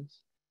earnings,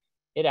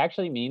 it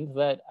actually means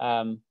that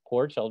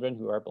poor children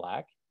who are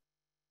Black,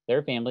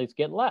 their families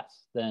get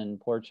less than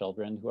poor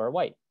children who are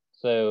white,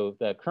 So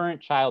the current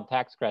child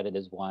tax credit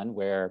is one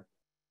where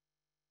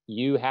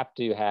you have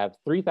to have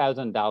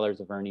 $3,000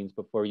 of earnings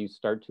before you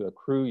start to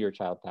accrue your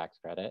child tax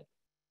credit.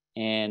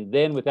 And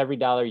then with every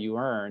dollar you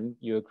earn,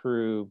 you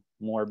accrue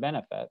more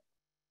benefit.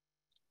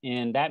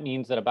 And that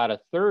means that about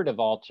a third of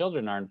all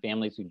children are in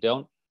families who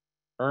don't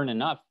earn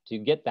enough to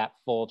get that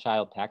full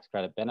child tax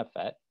credit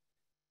benefit.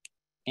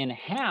 And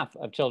half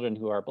of children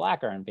who are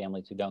Black are in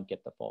families who don't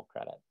get the full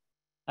credit.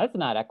 That's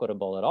not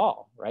equitable at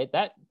all, right?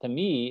 That, to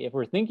me, if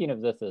we're thinking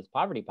of this as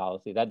poverty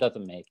policy, that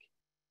doesn't make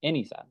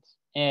any sense.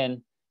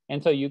 And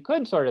so you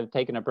could sort of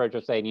take an approach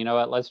of saying, you know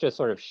what, let's just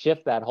sort of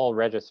shift that whole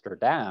register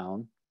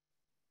down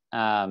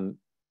and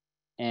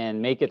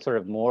make it sort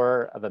of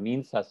more of a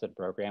means-tested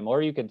program.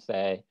 Or you could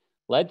say,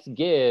 let's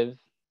give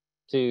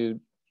to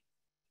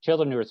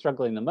children who are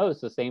struggling the most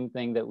the same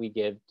thing that we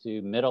give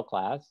to middle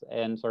class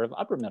and sort of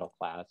upper middle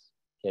class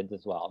kids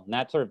as well. And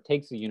that sort of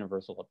takes a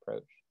universal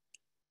approach.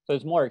 So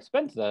it's more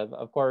expensive,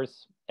 of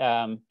course,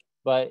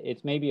 but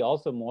it's maybe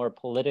also more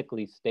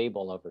politically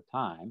stable over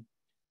time.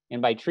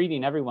 And by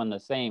treating everyone the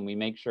same, we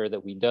make sure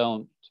that we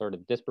don't sort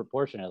of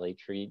disproportionately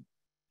treat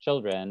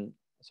children,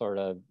 sort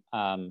of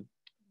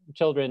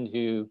children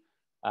who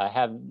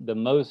have the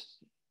most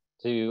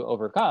to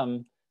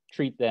overcome,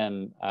 treat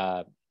them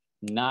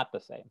not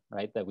the same,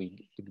 right? That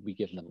we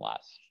give them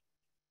less.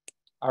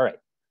 All right.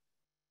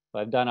 So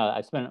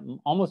I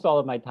spent almost all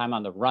of my time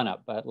on the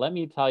run-up, but let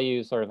me tell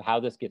you sort of how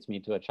this gets me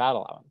to a child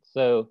allowance.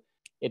 So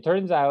it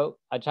turns out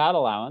a child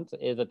allowance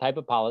is a type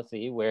of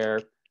policy where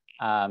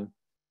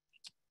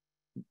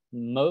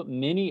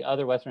many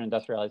other Western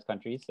industrialized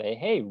countries say,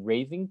 hey,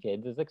 raising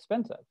kids is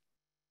expensive.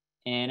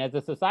 And as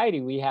a society,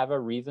 we have a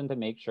reason to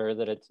make sure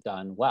that it's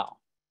done well.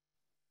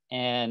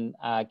 And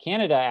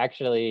Canada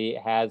actually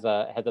has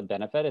a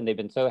benefit, and they've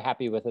been so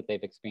happy with it,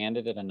 they've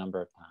expanded it a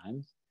number of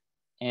times.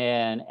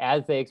 And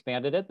as they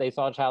expanded it, they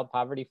saw child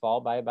poverty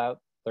fall by about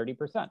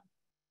 30%.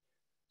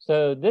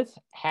 So this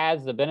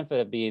has the benefit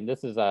of being,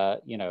 this is a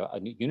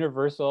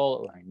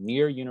universal or a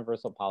near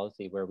universal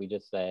policy where we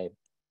just say,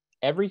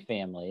 every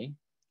family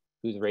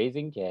who's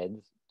raising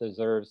kids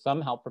deserves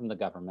some help from the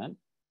government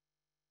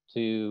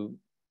to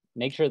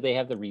make sure they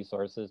have the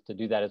resources to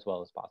do that as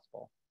well as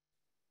possible.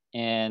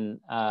 And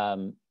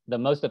the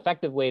most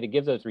effective way to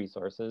give those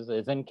resources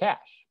is in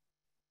cash.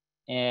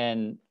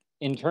 And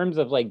in terms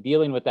of like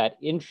dealing with that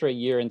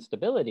intra-year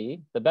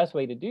instability, the best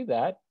way to do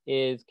that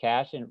is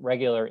cash in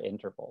regular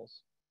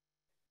intervals.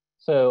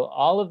 So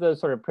all of those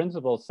sort of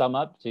principles sum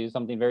up to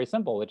something very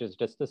simple, which is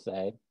just to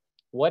say,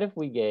 what if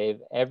we gave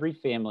every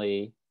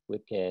family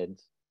with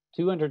kids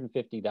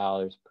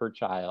 $250 per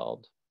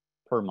child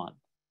per month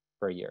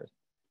for a year?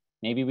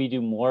 Maybe we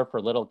do more for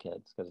little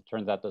kids because it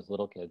turns out those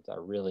little kids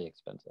are really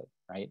expensive,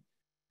 right?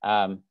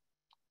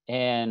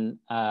 And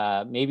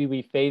maybe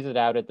we phase it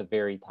out at the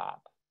very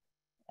top.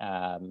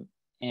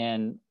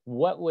 And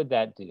what would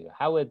that do?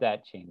 How would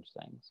that change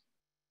things?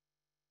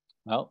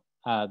 Well,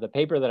 the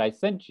paper that I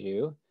sent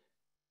you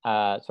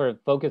sort of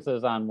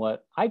focuses on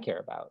what I care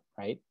about,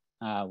 right?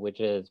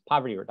 Which is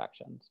poverty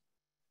reductions.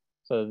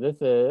 So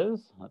this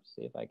is, let's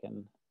see if I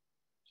can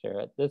share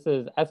it. This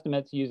is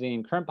estimates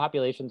using current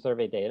population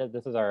survey data.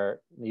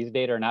 These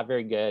data are not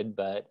very good,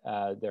 but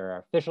there are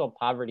official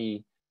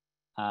poverty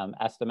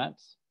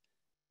estimates.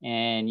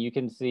 And you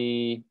can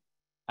see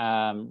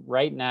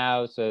right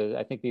now, so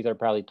I think these are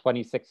probably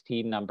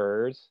 2016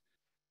 numbers.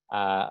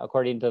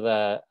 According to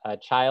the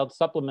Child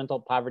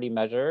Supplemental Poverty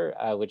Measure,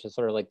 which is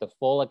sort of like the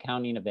full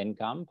accounting of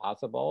income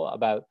possible,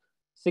 about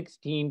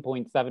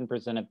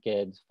 16.7% of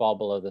kids fall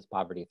below this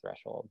poverty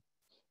threshold.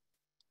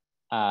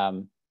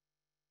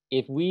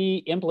 If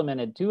we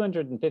implemented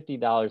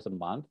 $250 a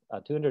month,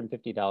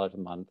 $250 a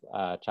month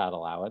child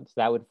allowance,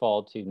 that would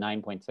fall to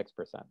 9.6%,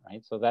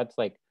 right? So that's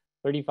like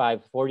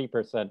 35,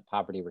 40%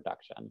 poverty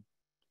reduction.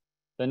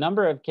 The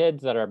number of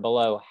kids that are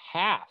below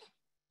half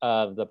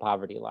of the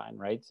poverty line,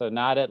 right? So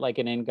not at like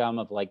an income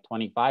of like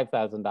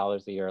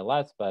 $25,000 a year or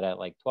less, but at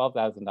like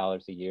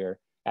 $12,000 a year,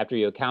 after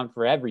you account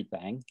for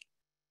everything,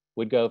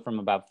 would go from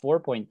about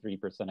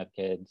 4.3% of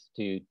kids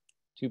to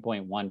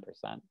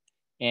 2.1%.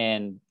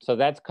 And so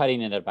that's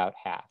cutting it about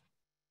half.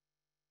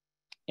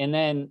 And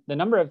then the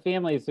number of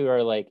families who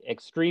are like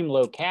extreme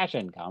low cash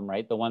income,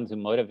 right? The ones who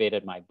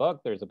motivated my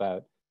book, there's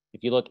about,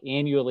 if you look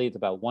annually, it's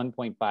about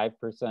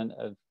 1.5%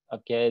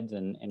 of kids.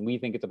 And we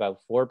think it's about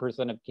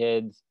 4% of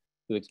kids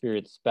who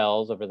experience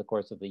spells over the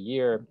course of the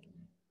year.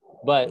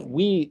 But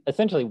we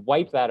essentially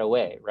wipe that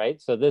away,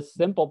 right? So this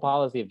simple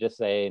policy of just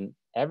saying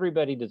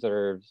everybody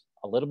deserves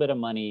a little bit of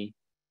money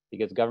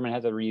because government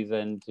has a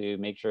reason to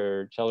make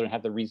sure children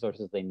have the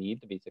resources they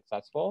need to be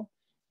successful,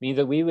 means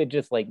that we would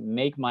just like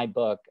make my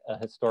book a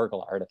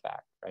historical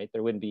artifact, right?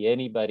 There wouldn't be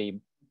anybody,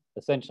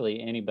 essentially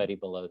anybody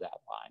below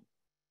that line.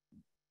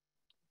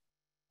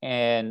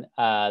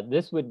 And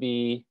this would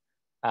be,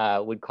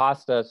 would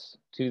cost us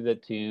to the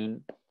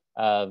tune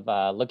of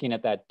looking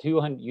at that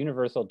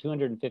universal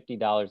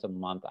 $250 a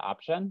month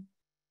option.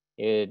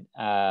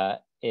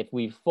 If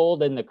we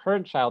fold in the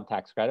current child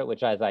tax credit,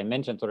 which as I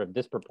mentioned, sort of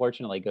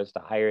disproportionately goes to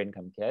higher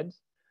income kids,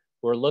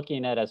 we're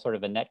looking at a sort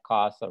of a net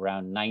cost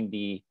around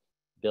 $90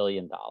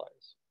 billion.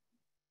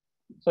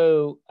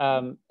 So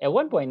at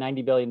one point,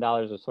 $90 billion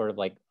was sort of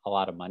like a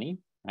lot of money,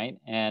 right?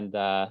 And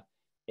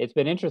it's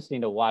been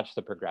interesting to watch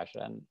the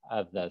progression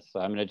of this. So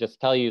I'm going to just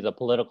tell you the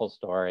political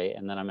story,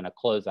 and then I'm going to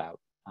close out.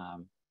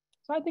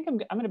 So I think I'm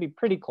going to be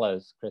pretty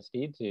close,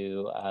 Christy,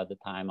 to the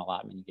time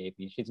allotment you gave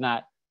me. She's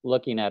not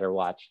looking at her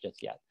watch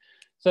just yet.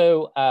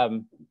 So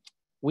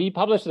we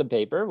published the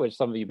paper, which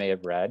some of you may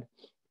have read,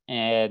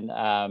 and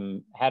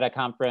had a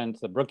conference.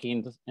 The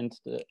Brookings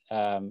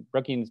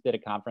did a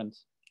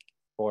conference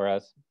for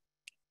us.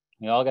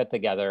 We all got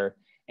together,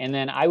 and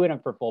then I went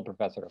up for full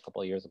professor a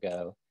couple of years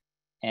ago,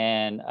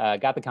 and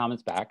got the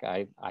comments back.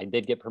 I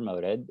did get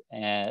promoted,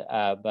 and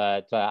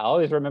but I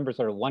always remember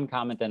sort of one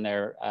comment in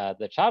there.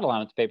 The child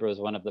allowance paper was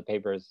one of the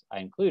papers I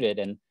included,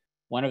 and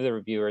one of the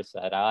reviewers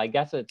said, "I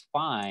guess it's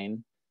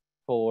fine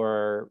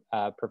for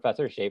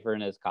Professor Shaefer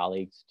and his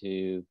colleagues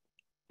to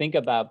think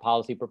about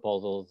policy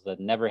proposals that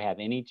never have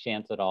any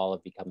chance at all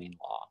of becoming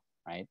law,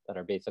 right? That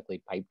are basically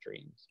pipe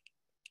dreams."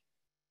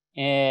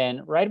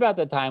 And right about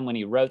the time when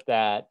he wrote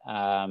that,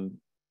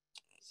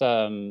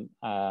 some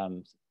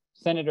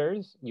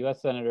senators, US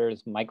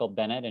Senators Michael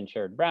Bennet and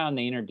Sherrod Brown,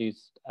 they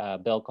introduced a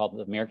bill called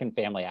the American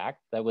Family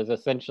Act that was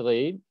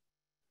essentially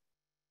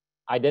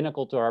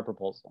identical to our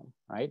proposal,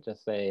 right?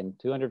 Just saying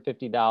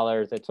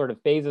 $250. It sort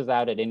of phases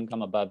out at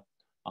income above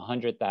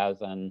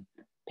 100,000,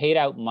 paid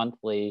out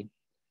monthly,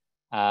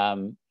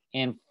 and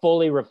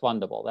fully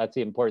refundable. That's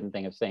the important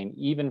thing of saying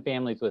even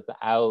families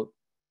without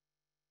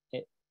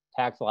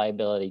tax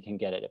liability can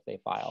get it if they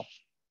file.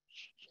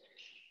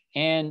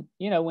 And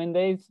when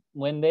they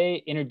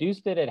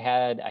introduced it, it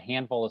had a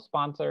handful of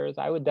sponsors.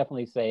 I would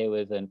definitely say it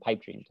was in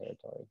pipe dream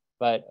territory.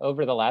 But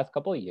over the last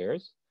couple of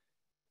years,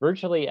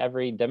 virtually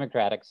every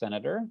Democratic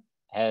senator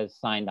has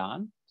signed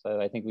on. So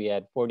I think we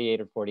had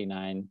 48 or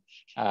 49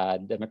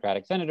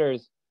 Democratic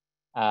senators,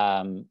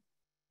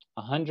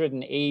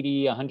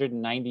 180,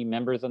 190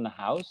 members in the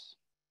House.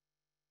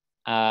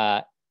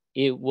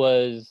 It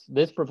was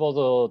this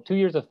proposal, 2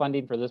 years of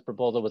funding for this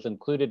proposal was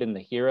included in the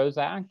HEROES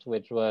Act,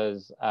 which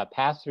was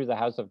passed through the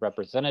House of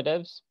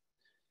Representatives.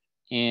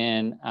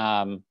 And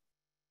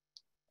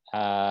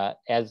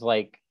as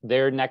like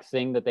their next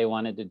thing that they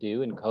wanted to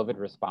do in COVID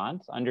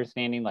response,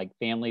 understanding like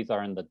families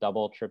are in the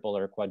double, triple,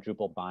 or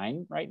quadruple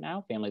bind right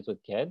now, families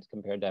with kids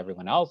compared to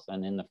everyone else.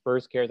 And in the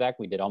first CARES Act,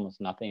 we did almost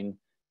nothing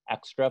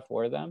extra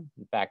for them.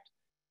 In fact,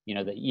 the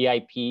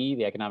EIP,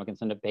 the economic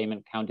incentive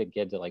payment, counted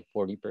kids at like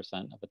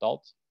 40% of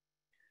adults.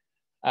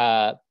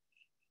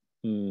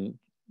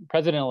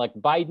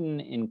 President-elect Biden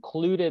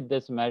included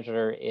this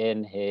measure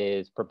in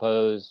his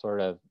proposed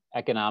sort of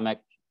economic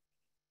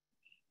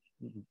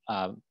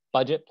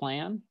budget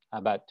plan,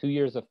 about 2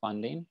 years of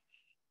funding.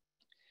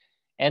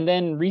 And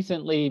then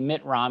recently,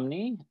 Mitt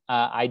Romney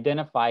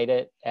identified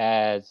it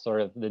as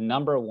sort of the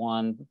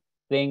 #1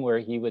 thing where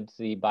he would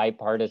see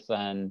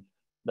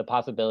the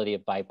possibility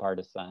of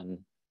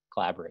bipartisan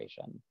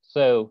collaboration.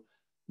 So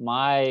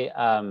my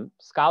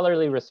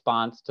scholarly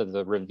response to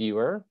the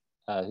reviewer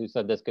who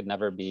said this could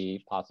never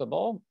be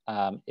possible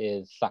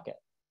is suck it.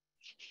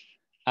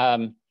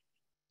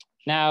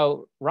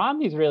 Now,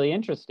 Romney's really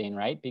interesting,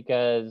 right?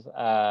 Because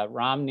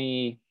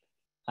Romney,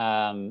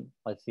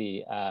 let's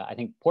see, I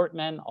think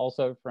Portman,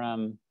 also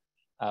from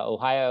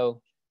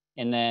Ohio.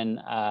 And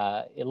then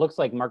it looks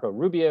like Marco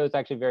Rubio is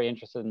actually very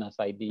interested in this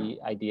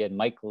idea, and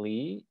Mike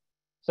Lee.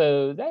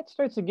 So that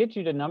starts to get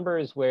you to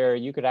numbers where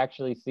you could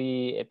actually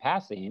see it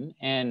passing.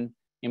 And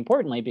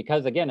importantly,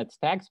 because again, it's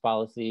tax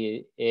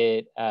policy,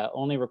 it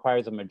only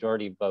requires a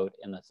majority vote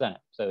in the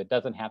Senate. So it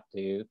doesn't have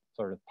to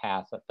sort of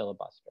pass a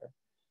filibuster.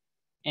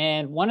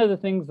 And one of the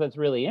things that's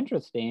really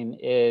interesting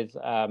is,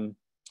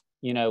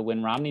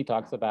 when Romney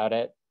talks about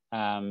it,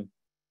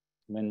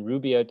 when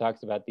Rubio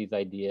talks about these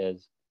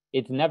ideas,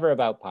 it's never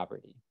about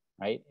poverty,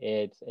 right?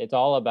 It's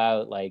all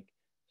about like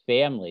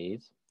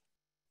families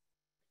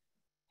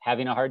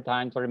having a hard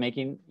time sort of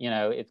making,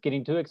 it's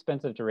getting too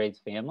expensive to raise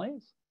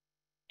families.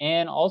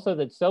 And also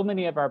that so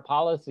many of our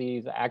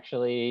policies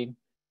actually,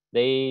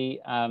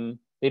 they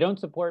don't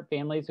support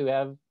families who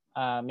have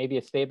maybe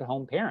a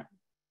stay-at-home parent.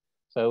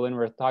 So when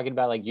we're talking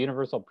about like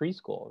universal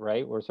preschool,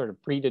 right, we're sort of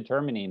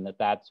predetermining that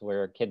that's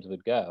where kids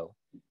would go.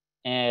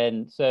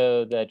 And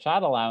so the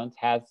child allowance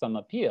has some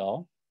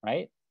appeal,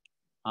 right,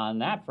 on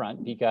that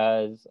front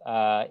because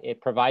it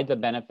provides a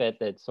benefit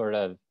that's sort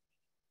of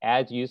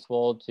as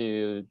useful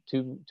to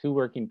two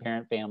working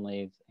parent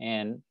families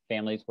and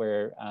families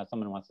where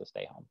someone wants to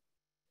stay home.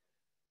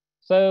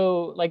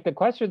 So like the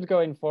questions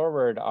going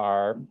forward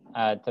are,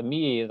 to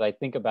me, as I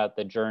think about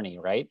the journey,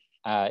 right?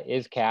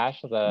 Is cash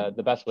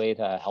the best way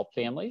to help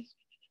families?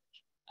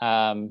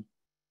 And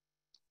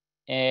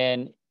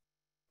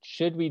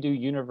should we do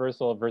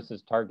universal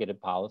versus targeted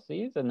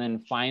policies? And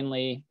then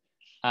finally,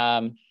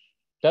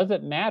 does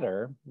it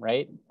matter,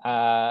 right?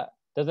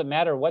 Does it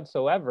matter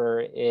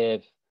whatsoever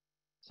if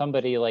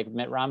somebody like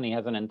Mitt Romney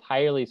has an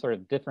entirely sort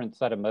of different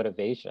set of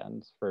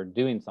motivations for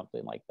doing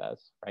something like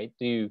this, right?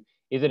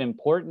 Is it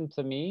important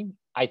to me?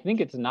 I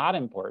think it's not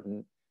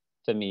important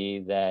to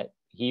me that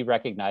he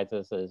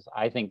recognizes as,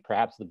 I think,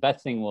 perhaps the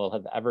best thing we'll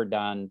have ever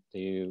done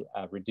to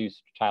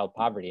reduce child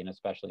poverty, and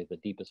especially the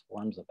deepest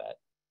forms of it,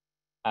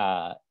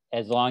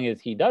 as long as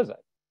he does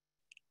it.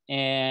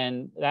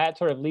 And that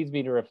sort of leads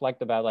me to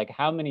reflect about like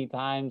how many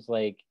times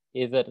like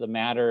is it the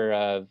matter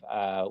of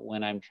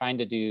when I'm trying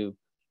to do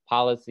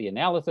policy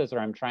analysis or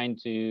I'm trying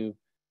to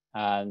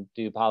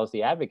do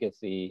policy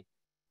advocacy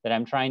that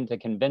I'm trying to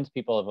convince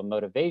people of a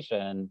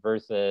motivation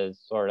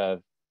versus sort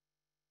of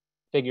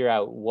figure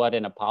out what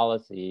in a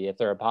policy, if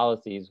there are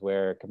policies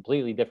where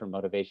completely different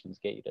motivations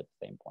get you to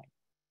the same point.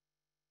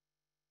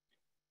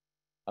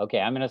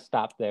 Okay, I'm going to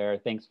stop there.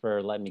 Thanks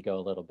for letting me go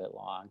a little bit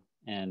long,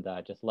 and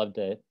just love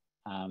to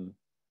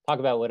talk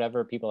about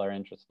whatever people are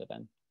interested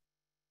in.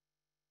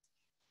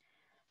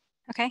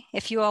 Okay,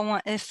 if you all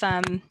want, if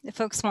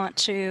folks want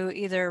to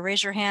either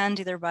raise your hand,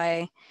 either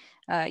by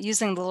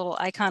using the little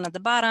icon at the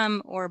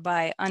bottom or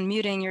by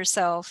unmuting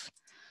yourself,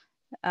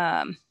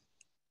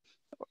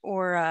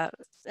 or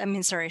I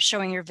mean, sorry,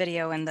 showing your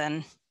video and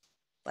then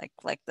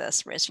like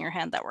this, raising your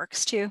hand, that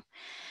works too.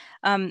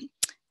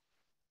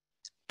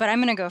 But I'm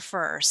going to go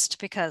first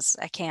because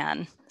I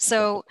can.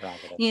 So,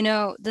 you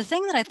know, the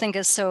thing that I think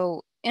is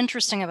so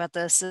interesting about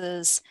this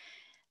is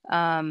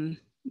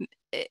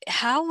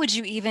how would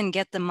you even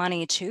get the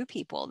money to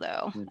people,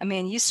 though? I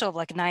mean, you still have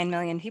like 9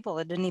 million people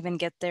that didn't even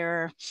get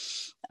their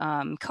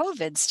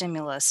COVID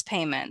stimulus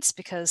payments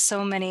because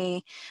so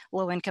many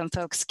low-income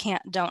folks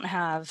don't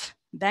have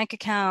bank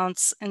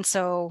accounts. And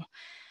so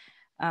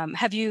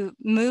have you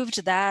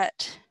moved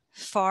that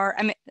far?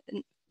 I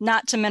mean,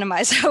 not to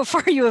minimize how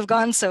far you have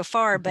gone so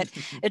far, but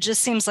it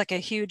just seems like a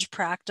huge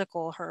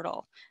practical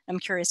hurdle. I'm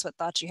curious what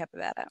thoughts you have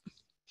about it.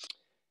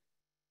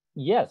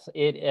 Yes,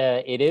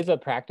 it is a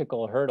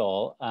practical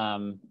hurdle,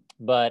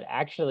 but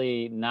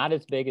actually not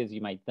as big as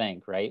you might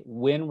think, right?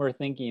 When we're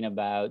thinking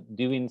about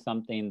doing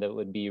something that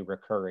would be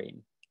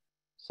recurring.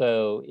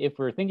 So if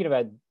we're thinking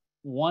about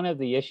one of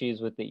the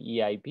issues with the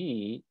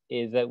EIP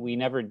is that we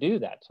never do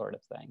that sort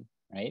of thing,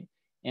 right?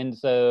 And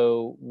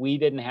so we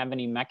didn't have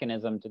any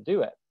mechanism to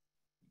do it.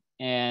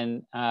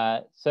 And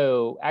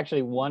so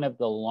actually one of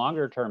the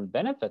longer term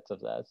benefits of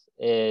this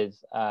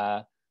is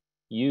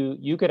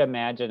you could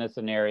imagine a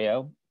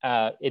scenario.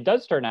 It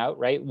does turn out,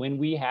 right, when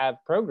we have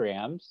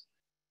programs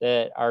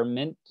that are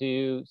meant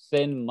to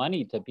send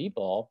money to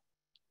people,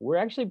 we're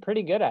actually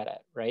pretty good at it,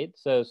 right?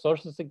 So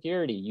Social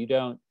Security, you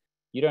don't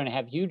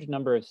have huge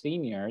number of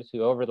seniors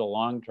who over the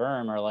long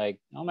term are like,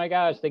 oh my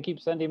gosh, they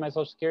keep sending my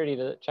Social Security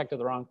to check to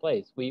the wrong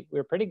place.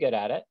 We're pretty good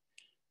at it.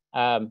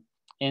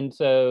 And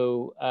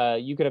so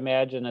you could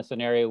imagine a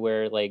scenario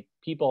where like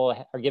people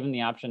are given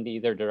the option to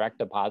either direct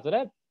deposit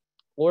it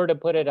or to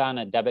put it on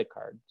a debit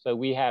card. So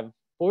we have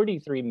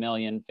 43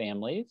 million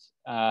families,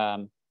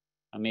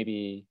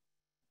 maybe,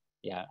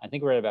 yeah, I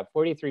think we're at about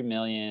 43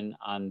 million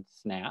on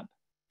SNAP,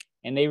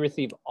 and they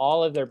receive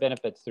all of their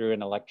benefits through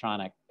an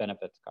electronic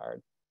benefits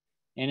card.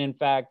 And in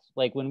fact,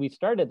 like when we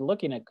started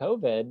looking at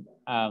COVID,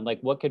 like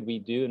what could we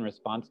do in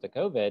response to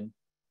COVID,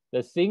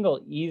 the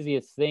single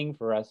easiest thing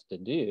for us to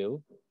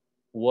do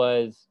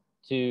was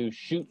to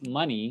shoot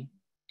money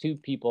to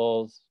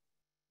people's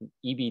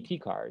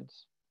EBT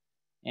cards.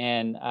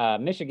 And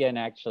Michigan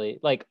actually,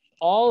 like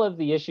all of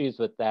the issues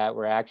with that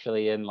were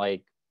actually in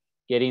like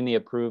getting the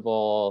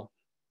approval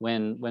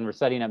when we're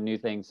setting up new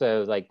things.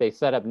 So like they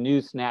set up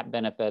new SNAP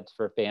benefits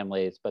for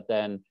families, but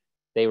then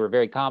they were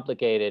very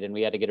complicated and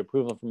we had to get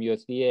approval from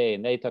USDA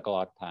and they took a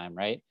lot of time,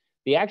 right?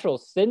 The actual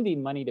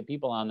sending money to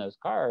people on those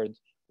cards,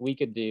 we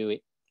could do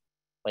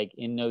like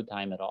in no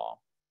time at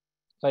all.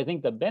 So I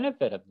think the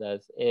benefit of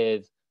this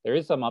is there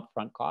is some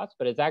upfront cost,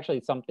 but it's actually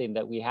something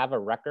that we have a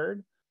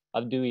record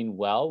of doing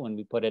well when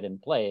we put it in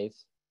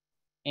place.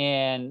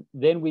 And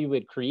then we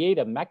would create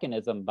a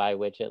mechanism by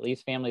which at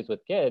least families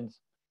with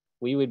kids,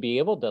 we would be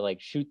able to like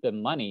shoot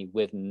them money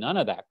with none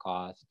of that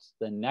costs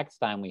the next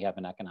time we have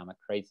an economic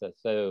crisis.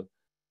 So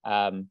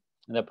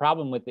the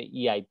problem with the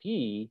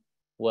EIP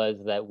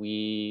was that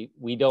we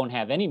don't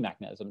have any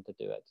mechanism to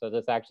do it. So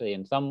this actually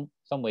in some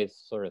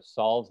ways sort of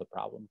solves the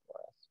problem for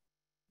us.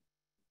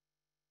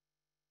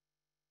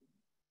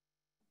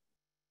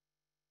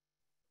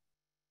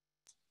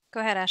 Go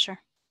ahead, Asher.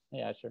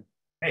 Hey, Asher.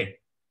 Hey,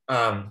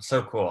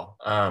 so cool.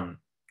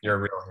 You're a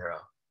real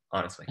hero,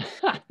 honestly.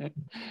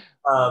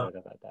 About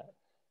that.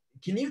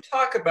 Can you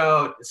talk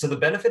about, so the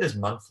benefit is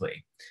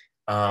monthly,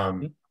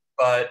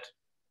 but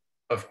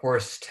of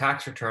course,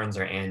 tax returns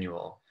are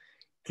annual.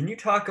 Can you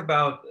talk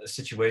about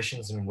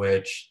situations in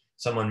which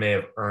someone may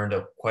have earned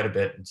quite a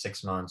bit in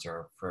 6 months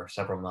or for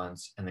several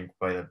months and then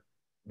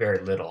very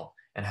little,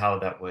 and how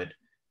that would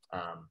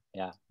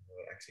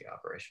actually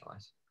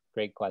operationalize?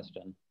 Great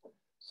question.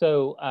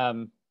 So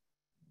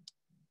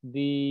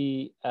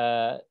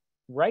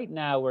right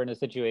now we're in a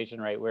situation,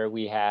 right, where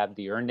we have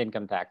the earned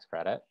income tax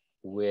credit,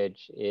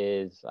 which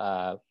is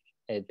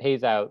it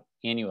pays out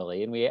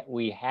annually, and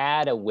we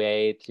had a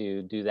way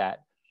to do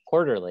that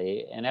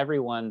quarterly, and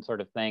everyone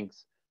sort of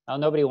thinks, oh,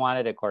 nobody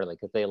wanted it quarterly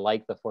because they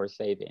like the forced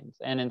savings,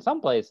 and in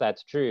some place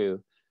that's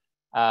true.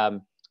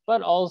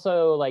 But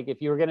also, like,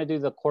 if you were going to do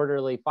the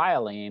quarterly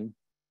filing,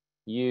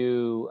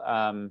 you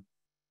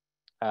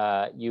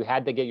you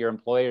had to get your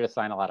employer to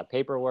sign a lot of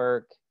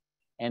paperwork.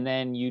 And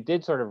then you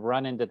did sort of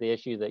run into the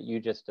issue that you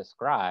just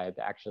described,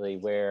 actually,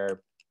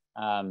 where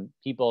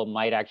people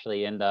might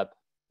actually end up,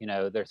 you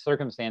know, their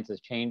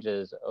circumstances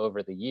changes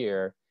over the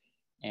year,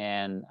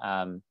 and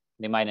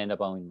they might end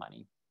up owing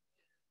money.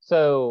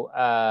 So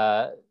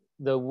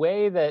the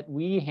way that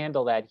we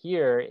handle that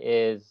here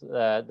is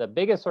the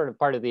biggest sort of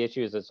part of the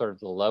issue is sort of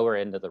the lower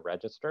end of the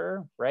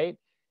register, right?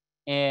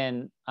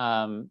 And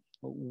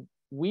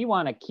we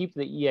want to keep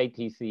the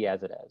EITC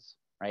as it is,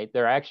 right?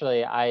 There are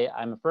actually,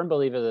 I'm a firm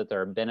believer that there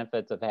are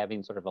benefits of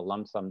having sort of a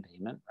lump sum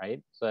payment, right?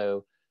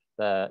 So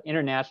the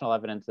international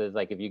evidence is,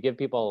 like, if you give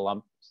people a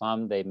lump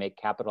sum, they make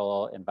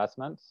capital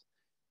investments.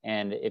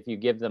 And if you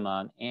give them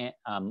a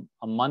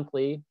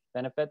monthly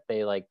benefit,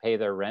 they like pay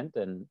their rent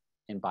and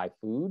buy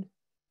food.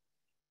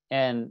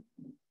 And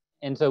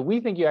so we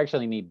think you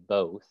actually need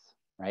both,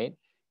 right?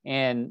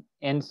 And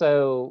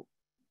so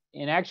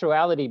in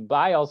actuality,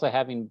 by also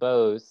having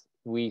both,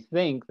 we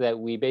think that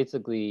we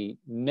basically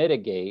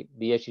mitigate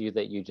the issue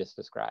that you just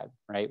described,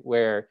 right?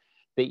 Where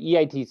the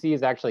EITC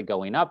is actually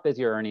going up as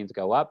your earnings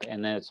go up,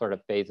 and then it sort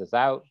of phases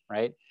out,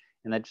 right?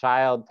 And the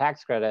child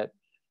tax credit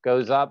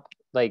goes up,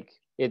 like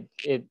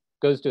it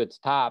goes to its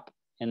top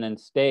and then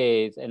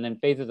stays and then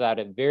phases out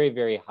at very,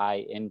 very high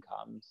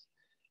incomes.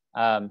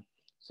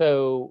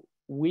 So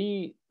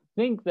we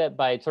think that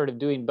by sort of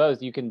doing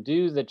both, you can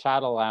do the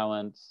child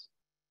allowance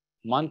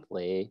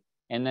monthly,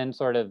 and then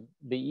sort of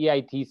the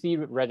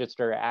EITC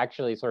register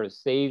actually sort of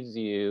saves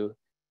you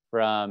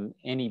from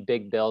any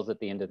big bills at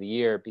the end of the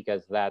year,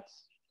 because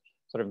that's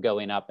sort of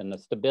going up, and the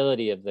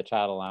stability of the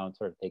child allowance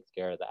sort of takes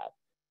care of that.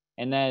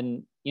 And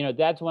then, you know,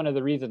 that's one of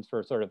the reasons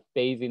for sort of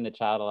phasing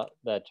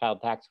the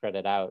child tax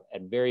credit out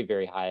at very,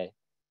 very high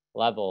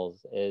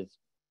levels is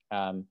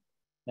that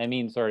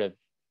means sort of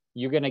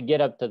you're going to get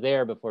up to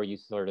there before you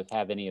sort of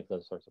have any of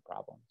those sorts of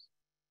problems.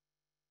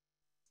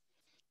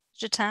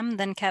 Jatem,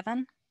 then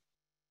Kevin.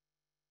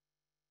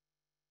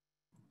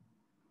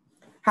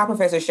 Hi,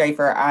 Professor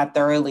Shaefer. I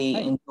thoroughly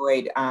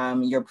enjoyed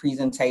your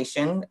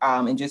presentation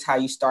and just how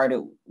you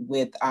started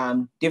with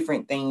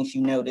different things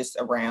you noticed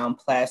around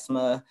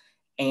plasma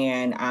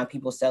and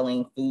people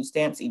selling food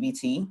stamps,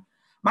 EBT.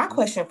 My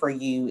question for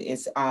you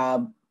is,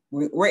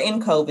 we're in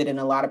COVID,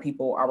 and a lot of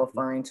people are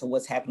referring to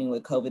what's happening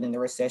with COVID in the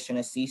recession,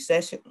 a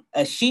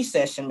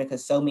she-cession,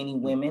 because so many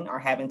women are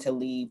having to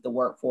leave the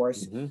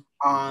workforce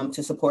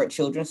to support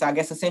children. So I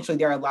guess essentially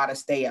there are a lot of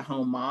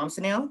stay-at-home moms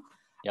now.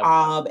 Yep.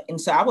 And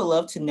so I would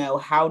love to know,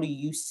 how do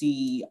you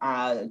see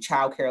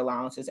childcare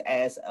allowances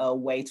as a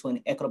way to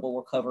an equitable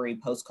recovery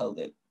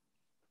post-COVID?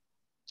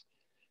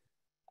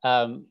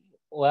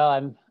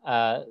 Well,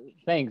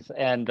 thanks.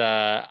 And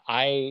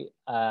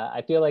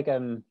I feel like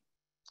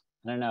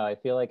I don't know, I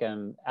feel like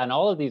on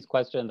all of these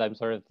questions, I'm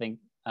sort of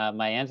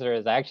my answer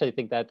is I actually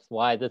think that's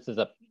why this is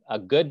a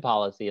good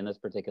policy in this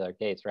particular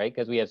case, right?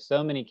 Because we have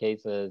so many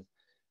cases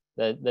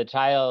that the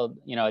child,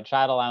 you know, a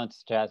child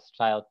allowance,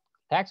 child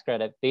tax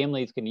credit,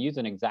 families can use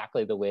in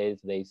exactly the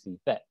ways they see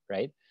fit,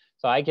 right?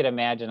 So I could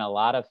imagine a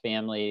lot of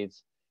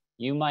families,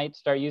 you might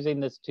start using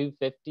this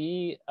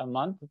 $250 a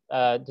month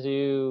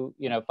to,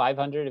 you know,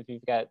 $500 if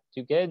you've got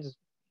 2 kids,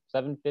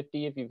 $750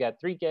 if you've got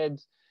 3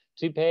 kids,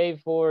 to pay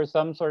for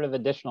some sort of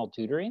additional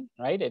tutoring,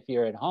 right? If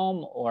you're at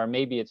home, or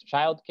maybe it's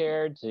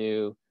childcare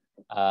to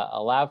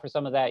allow for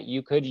some of that.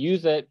 You could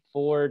use it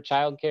for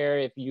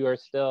childcare if you are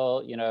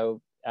still, you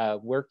know,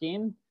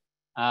 working,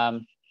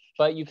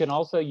 but you can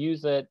also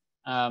use it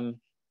to,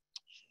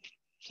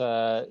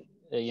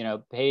 you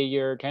know, pay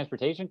your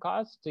transportation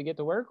costs to get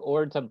to work,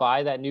 or to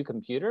buy that new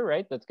computer,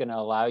 right? That's going to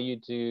allow you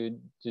to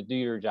do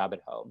your job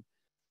at home.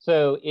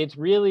 So it's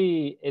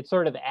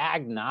sort of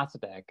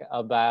agnostic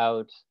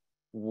about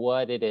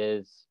what it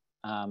is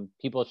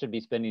people should be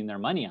spending their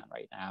money on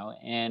right now.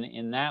 And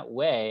in that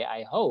way,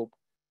 I hope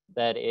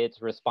that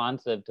it's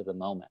responsive to the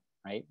moment,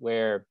 right?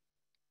 Where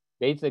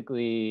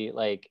basically,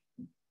 like,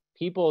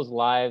 people's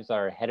lives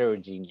are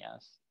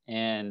heterogeneous.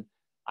 And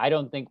I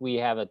don't think we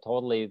have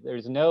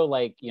there's no,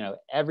 like, you know,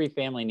 every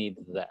family needs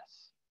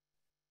this.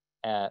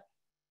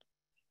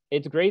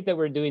 It's great that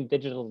we're doing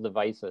digital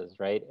devices,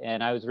 right?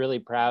 And I was really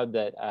proud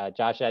that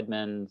Josh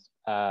Edmonds,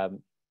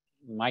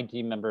 my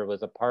team member,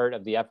 was a part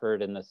of the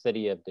effort in the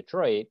city of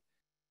Detroit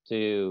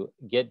to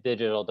get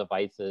digital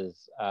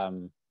devices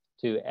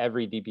to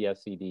every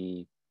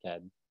DPSCD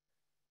kid.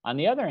 On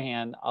the other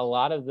hand, a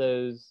lot of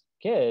those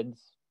kids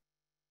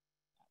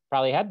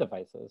probably had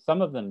devices.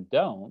 Some of them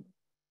don't,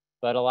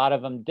 but a lot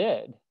of them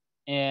did.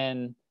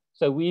 And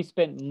so we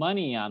spent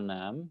money on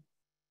them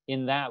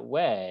in that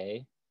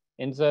way.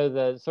 And so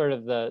the sort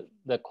of the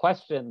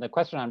question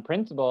on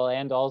principle,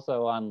 and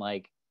also on,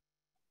 like,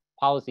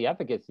 policy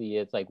efficacy,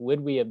 it's like,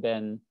 would we have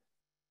been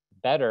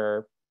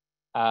better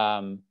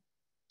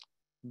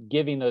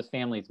giving those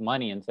families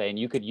money and saying,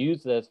 you could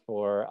use this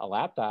for a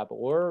laptop,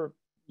 or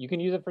you can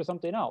use it for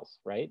something else,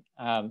 right?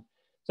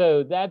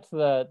 So that's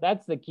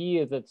the key,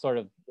 is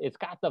it's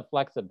got the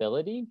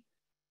flexibility.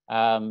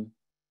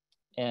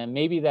 and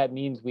maybe that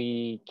means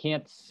we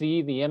can't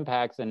see the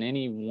impacts in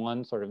any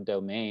one sort of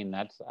domain.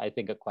 That's, I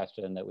think, a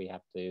question that we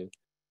have to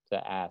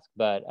ask.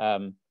 But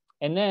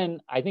and then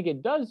I think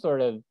it does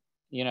sort of,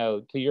 you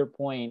know, to your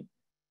point,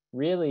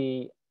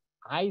 really,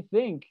 I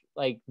think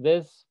like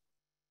this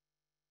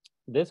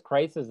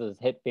crisis has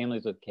hit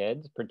families with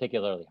kids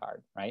particularly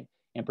hard, right?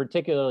 And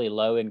particularly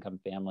low income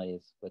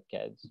families with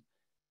kids.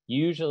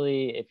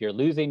 Usually, if you're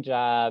losing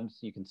jobs,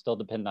 you can still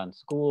depend on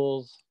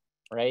schools,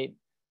 right?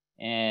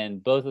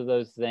 And both of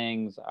those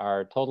things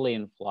are totally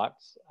in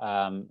flux.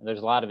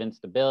 There's a lot of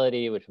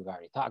instability, which we've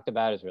already talked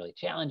about, is really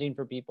challenging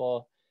for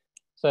people.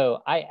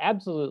 So I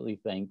absolutely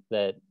think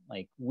that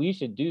like we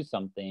should do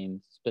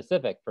something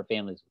specific for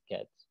families with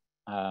kids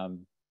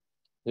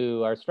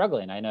who are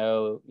struggling. I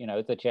know, you know,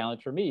 it's a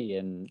challenge for me,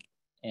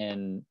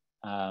 and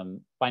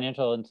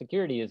financial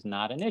insecurity is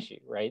not an issue,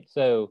 right?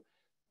 So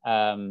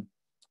I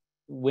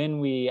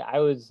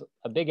was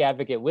a big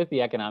advocate with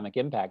the economic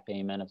impact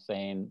payment of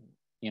saying,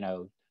 you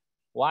know,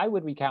 why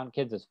would we count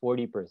kids as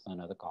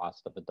 40% of the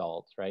cost of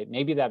adults, right?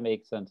 Maybe that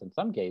makes sense in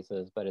some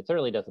cases, but it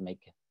certainly doesn't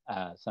make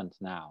sense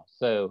now.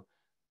 So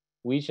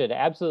we should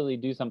absolutely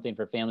do something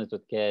for families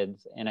with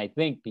kids. And I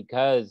think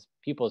because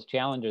people's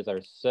challenges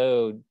are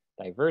so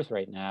diverse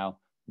right now,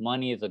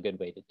 money is a good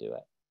way to do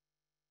it.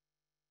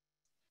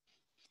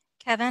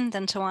 Kevin,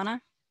 then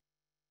Tawana.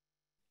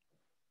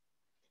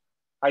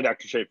 Hi,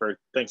 Dr. Shaefer.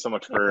 Thanks so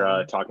much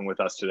for talking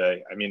with us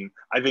today. I mean,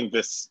 I think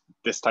this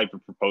type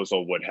of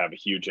proposal would have a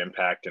huge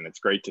impact, and it's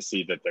great to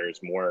see that there's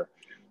more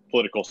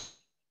political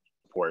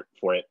support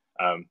for it.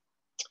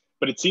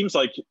 But it seems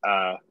like,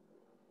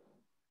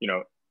 you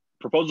know,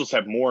 proposals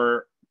have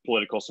more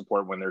political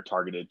support when they're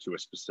targeted to a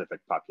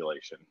specific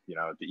population. You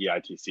know, the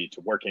EITC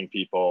to working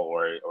people,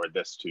 or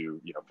this to,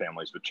 you know,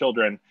 families with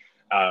children.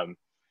 And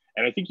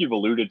I think you've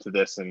alluded to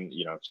this in,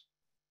 you know,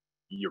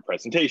 your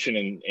presentation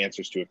and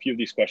answers to a few of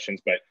these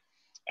questions, but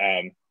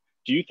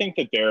do you think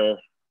that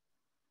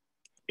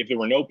if there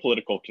were no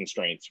political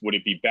constraints, would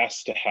it be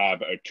best to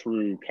have a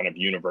true kind of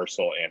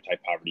universal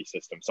anti-poverty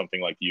system,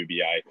 something like the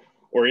UBI,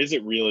 or is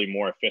it really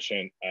more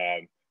efficient,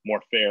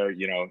 more fair,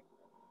 you know,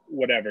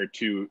 whatever,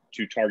 to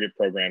target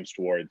programs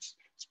towards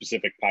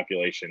specific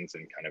populations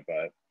and kind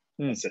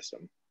of a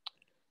system?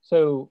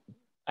 So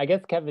I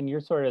guess, Kevin, you're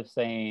sort of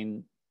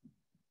saying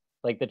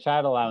like the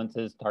child allowance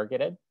is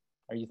targeted.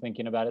 Are you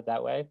thinking about it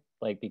that way?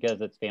 Like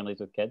because it's families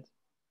with kids?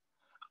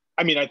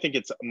 I mean, I think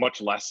it's much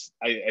less,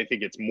 I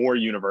think it's more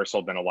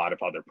universal than a lot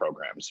of other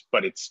programs,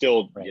 but it's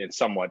still it's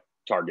somewhat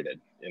targeted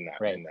in that,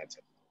 in that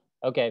sense.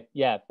 Okay,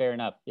 yeah, fair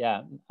enough,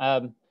 yeah.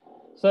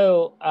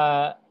 So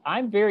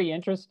I'm very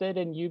interested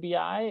in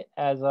UBI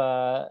as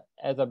a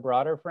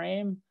broader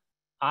frame.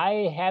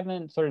 I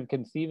haven't sort of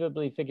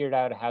conceivably figured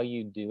out how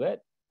you do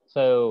it.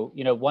 So,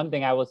 you know, one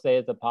thing I will say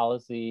as a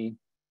policy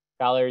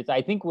scholar is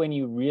I think when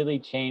you really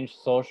change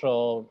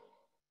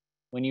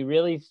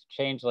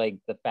like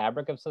the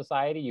fabric of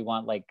society, you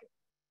want like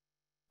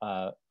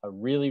a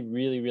really,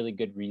 really, really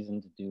good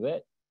reason to do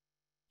it.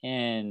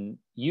 And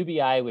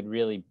UBI would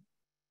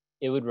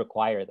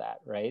require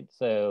that, right?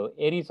 So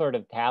any sort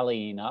of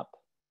tallying up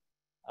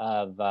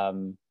of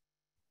how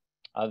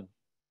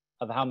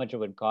much it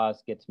would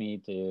cost gets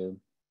me to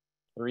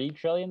 $3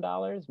 trillion,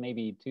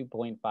 maybe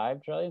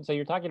 2.5 trillion. So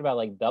you're talking about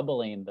like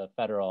doubling the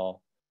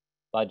federal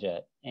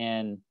budget.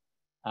 And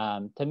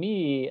to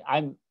me,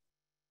 I'm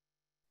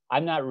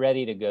not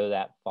ready to go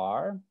that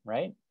far,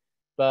 right?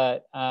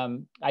 But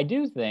I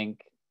do think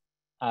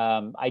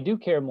I do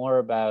care more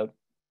about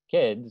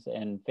kids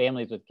and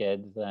families with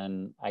kids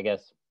than I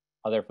guess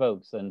other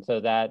folks. And so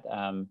that,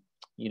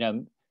 you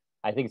know,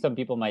 I think some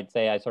people might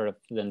say I sort of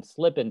then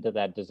slip into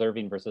that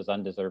deserving versus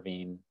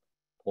undeserving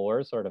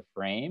poor sort of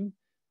frame.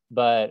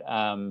 But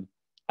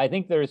I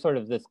think there's sort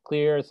of this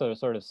clear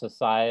sort of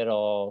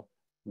societal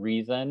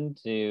reason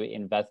to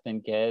invest in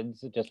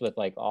kids, just with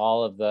like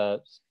all of the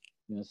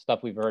stuff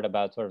we've heard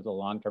about sort of the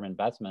long-term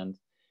investments.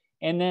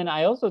 And then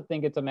I also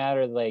think it's a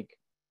matter of like,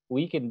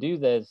 we can do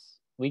this,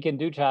 we can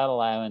do child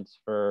allowance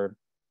for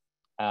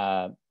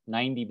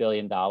 $90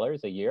 billion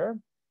a year.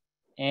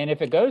 And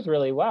if it goes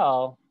really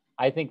well,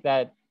 I think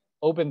that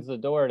opens the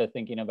door to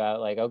thinking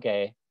about like,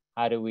 okay,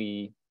 how do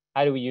we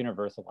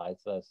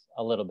universalize this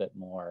a little bit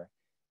more?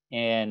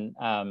 And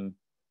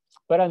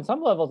but on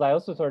some levels, I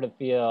also sort of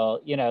feel,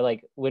 you know,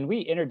 like when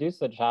we introduced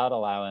the child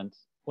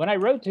allowance, when I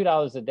wrote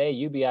 $2 a day,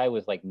 UBI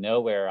was like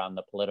nowhere on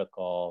the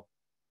political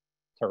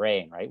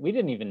terrain, right? We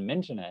didn't even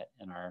mention it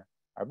in our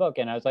book.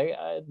 And I was like,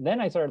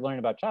 then I started learning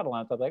about child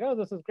allowance. I was like, oh,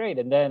 this is great.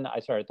 And then I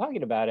started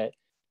talking about it,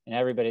 and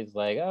everybody's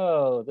like,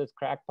 oh, this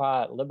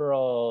crackpot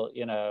liberal,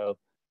 you know,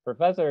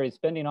 professor is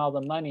spending all the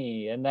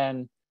money. And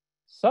then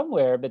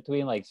somewhere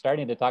between like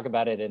starting to talk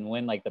about it and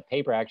when like the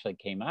paper actually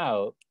came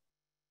out,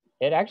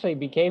 it actually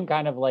became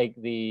kind of like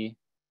the,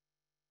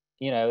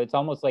 you know, it's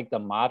almost like the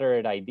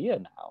moderate idea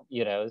now,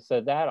 you know.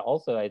 So that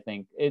also, I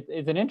think,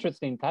 it's an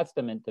interesting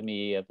testament to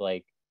me of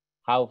like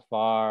how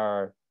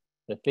far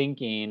the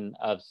thinking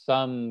of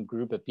some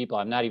group of people,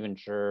 I'm not even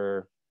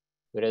sure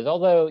who it is.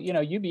 Although, you know,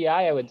 UBI,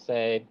 I would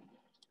say,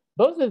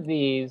 both of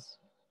these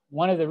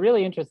one of the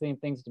really interesting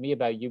things to me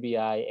about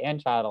UBI and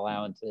child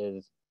allowance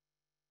is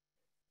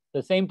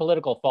the same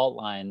political fault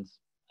lines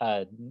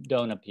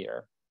don't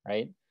appear,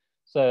 right?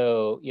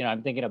 So, you know,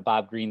 I'm thinking of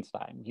Bob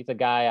Greenstein. He's a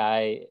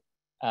guy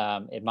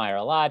I admire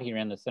a lot. He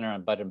ran the Center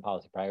on Budget and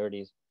Policy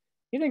Priorities.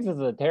 He thinks this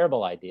is a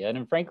terrible idea.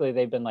 And frankly,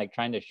 they've been like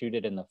trying to shoot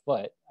it in the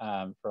foot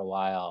for a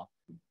while,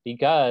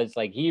 because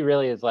like he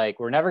really is like,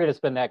 we're never going to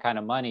spend that kind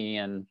of money.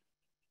 And,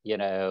 you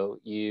know,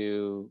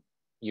 you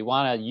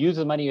want to use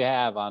the money you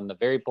have on the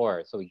very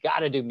poor. So we got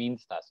to do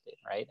means testing,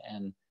 right?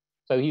 And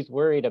so he's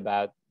worried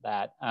about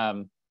that.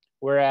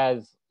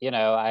 Whereas, you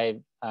know, I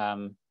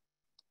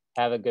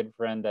have a good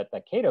friend at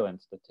the Cato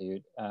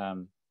Institute,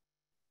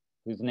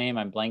 whose name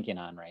I'm blanking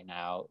on right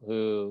now,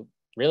 who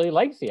really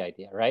likes the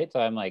idea, right? So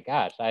I'm like,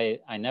 gosh, I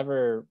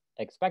never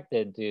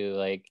expected to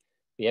like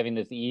be having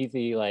this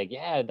easy, like,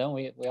 yeah, don't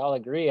we all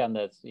agree on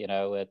this, you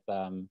know, with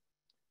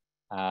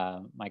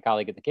my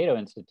colleague at the Cato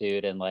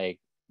Institute, and like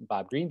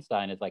Bob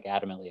Greenstein is like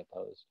adamantly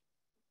opposed.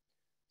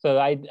 So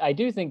I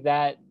do think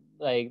that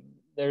like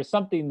there's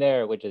something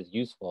there which is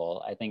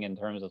useful, I think, in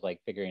terms of like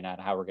figuring out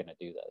how we're going to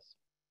do this.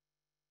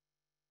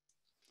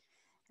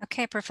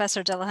 Okay,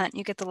 Professor Delahunt,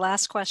 you get the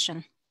last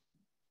question.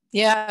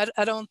 Yeah,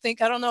 I don't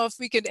know if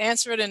we could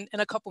answer it in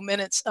a couple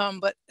minutes,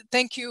 but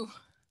thank you.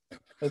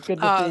 It's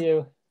good to see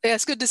you. Yeah,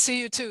 it's good to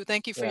see you too.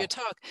 Thank you for your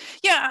talk.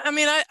 Yeah, I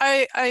mean,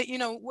 I you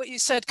know, what you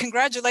said,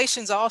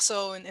 congratulations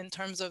also in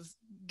terms of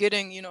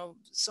getting, you know,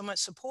 so much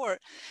support.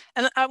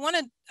 And I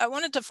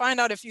wanted to find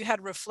out if you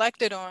had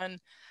reflected on,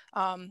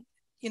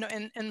 you know,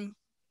 in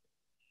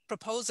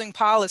proposing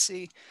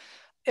policy,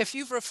 if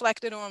you've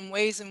reflected on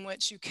ways in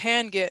which you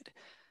can get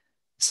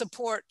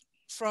support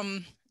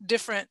from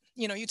different,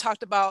 you know, you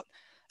talked about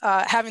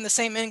having the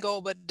same end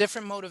goal, but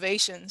different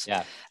motivations.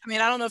 Yeah. I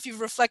mean, I don't know if you've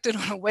reflected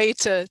on a way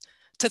to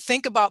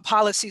think about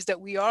policies that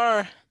we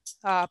are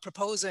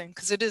proposing,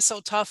 because it is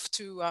so tough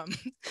to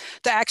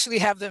to actually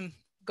have them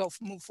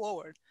move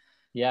forward.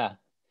 Yeah.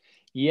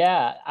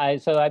 Yeah.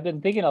 So I've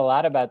been thinking a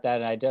lot about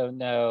that, and I don't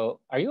know,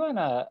 are you on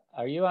a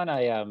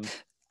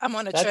I'm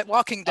on a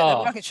walking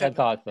trip. That's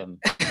awesome.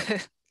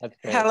 That's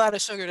great. Had a lot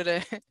of sugar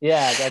today.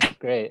 Yeah, that's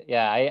great.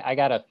 Yeah, I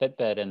got a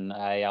Fitbit, and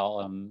I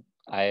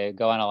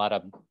go on a lot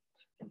of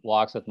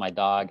walks with my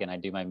dog, and I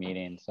do my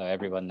meetings, so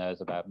everyone knows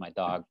about my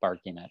dog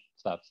barking at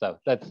stuff. So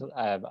that's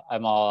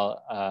I'm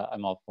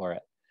all for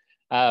it.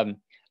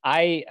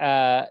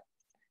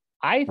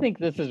 I think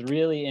this is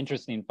really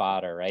interesting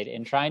fodder, right?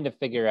 In trying to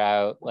figure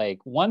out, like,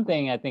 one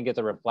thing I think is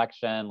a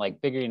reflection,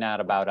 like figuring out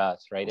about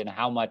us, right? And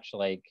how much,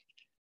 like,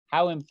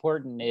 how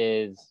important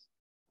is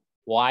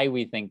why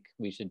we think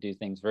we should do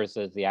things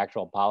versus the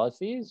actual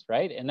policies,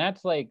 right? And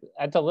that's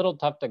a little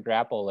tough to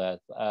grapple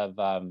with, of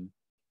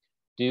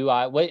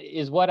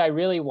what I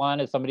really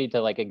want is somebody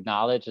to like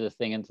acknowledge this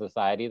thing in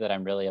society that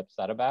I'm really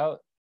upset about,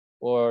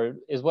 or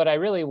is what I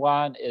really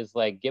want is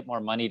like get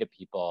more money to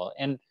people.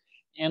 And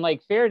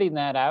like ferreting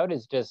that out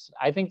is just,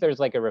 I think there's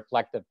like a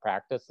reflective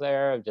practice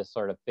there of just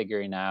sort of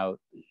figuring out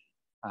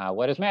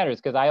what matters.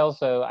 Because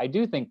I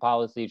do think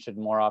policy should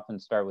more often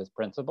start with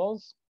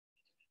principles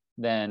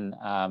than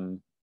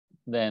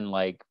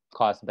like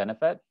cost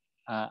benefit.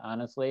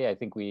 Honestly, I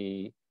think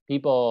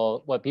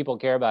what people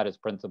care about is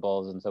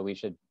principles, and so we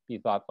should be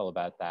thoughtful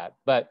about that.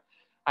 But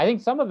I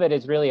think some of it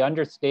is really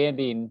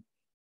understanding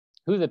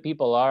who the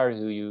people are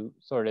who you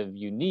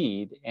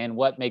need and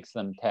what makes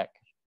them tick.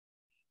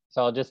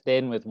 So I'll just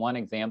end with one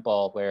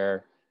example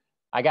where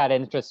I got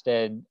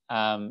interested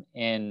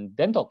in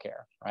dental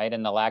care, right,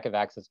 and the lack of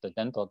access to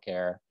dental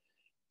care.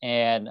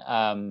 And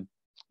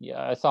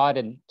yeah, I saw it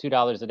in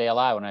 $2 a day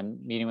allowed when I'm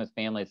meeting with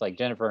families. Like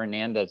Jennifer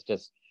Hernandez,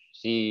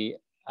 she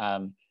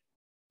had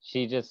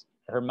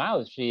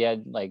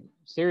like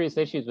serious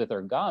issues with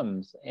her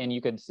gums, and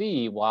you could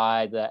see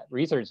why the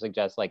research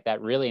suggests like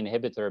that really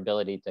inhibits her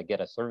ability to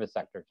get a service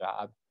sector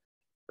job,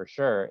 for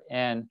sure.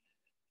 And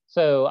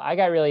so I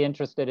got really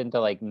interested into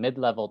like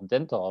mid-level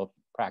dental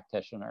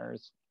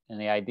practitioners, and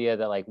the idea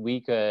that like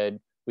we could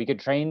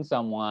train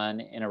someone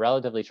in a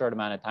relatively short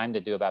amount of time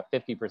to do about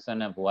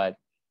 50% of what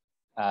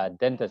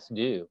dentists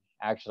do,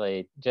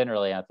 actually,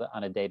 generally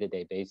on a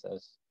day-to-day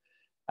basis.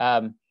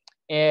 So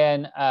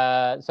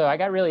I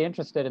got really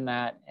interested in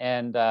that.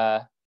 And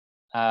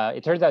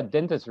it turns out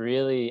dentists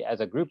really, as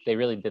a group, they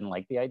really didn't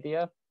like the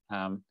idea.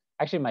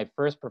 Actually, my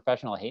first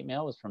professional hate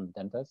mail was from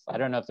dentists. I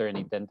don't know if there are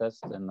any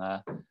dentists in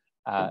the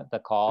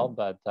call,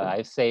 but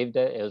I saved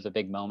it. It was a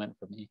big moment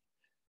for me.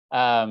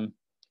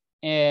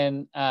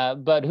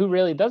 But who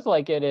really does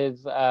like it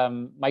is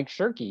Mike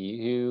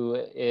Shirkey,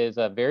 who is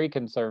a very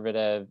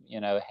conservative,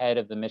 head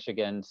of the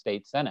Michigan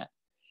State Senate.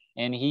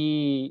 And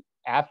he,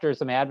 after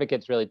some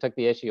advocates really took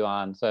the issue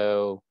on,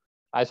 so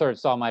I sort of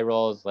saw my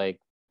role as like,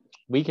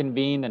 we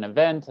convened an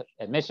event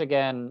at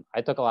Michigan.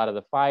 I took a lot of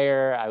the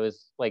fire. I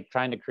was like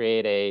trying to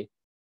create a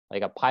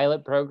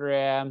pilot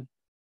program.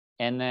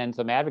 And then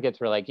some advocates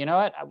were like, you know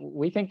what,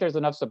 we think there's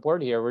enough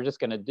support here. We're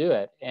just going to do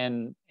it.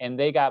 And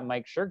they got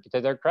Mike Shirkey.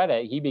 To their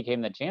credit, he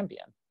became the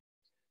champion.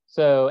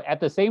 So at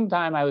the same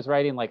time, I was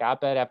writing like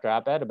op-ed after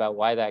op-ed about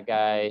why that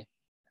guy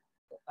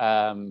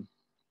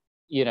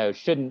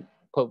shouldn't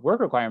put work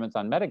requirements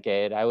on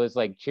Medicaid, I was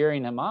like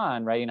cheering him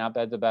on, writing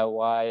op-eds about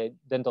why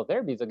dental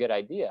therapy is a good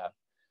idea.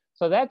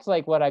 So that's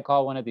like what I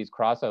call one of these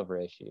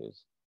crossover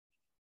issues.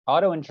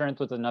 Auto insurance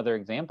was another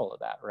example of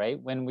that, right?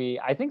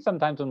 I think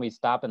sometimes when we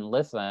stop and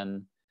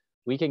listen,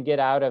 we can get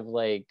out of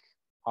like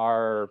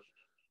our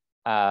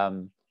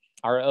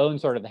own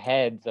sort of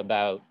heads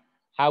about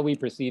how we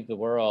perceive the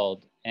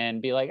world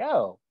and be like,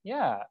 oh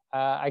yeah,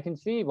 I can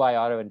see why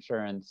auto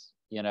insurance,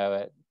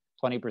 at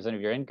 20%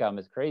 of your income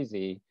is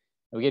crazy.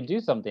 We could do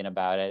something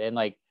about it. And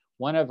like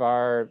one of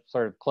our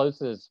sort of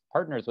closest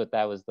partners with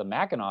that was the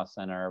Mackinac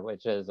Center,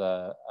 which is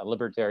a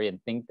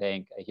libertarian think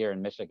tank here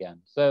in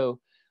Michigan. So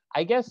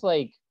I guess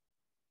like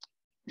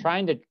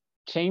trying to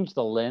change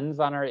the lens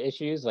on our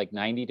issues like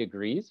 90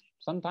 degrees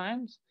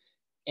sometimes,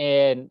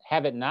 and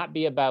have it not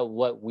be about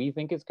what we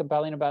think is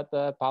compelling about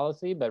the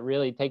policy, but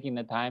really taking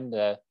the time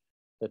to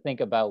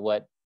think about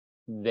what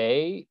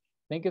they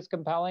think is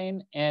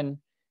compelling. And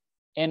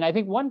I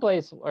think one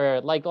place where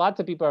like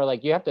lots of people are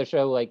like, you have to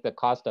show like the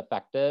cost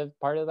effective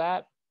part of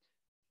that.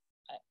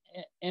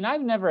 And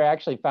I've never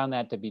actually found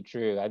that to be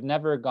true. I've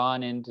never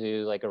gone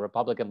into like a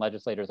Republican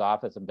legislator's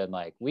office and been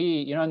like,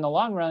 in the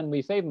long run,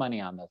 we save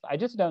money on this. I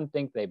just don't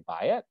think they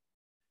buy it.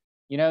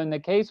 In the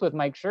case with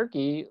Mike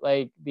Shirkey,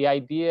 like the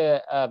idea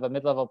of a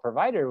mid-level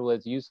provider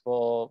was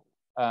useful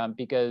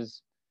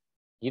because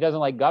he doesn't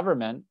like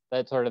government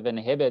that sort of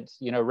inhibits,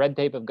 red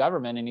tape of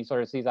government, and he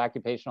sort of sees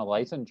occupational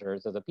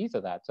licensures as a piece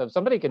of that. So if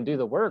somebody can do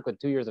the work with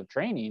 2 years of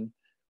training,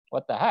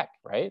 what the heck,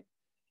 right?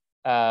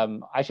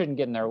 I shouldn't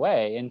get in their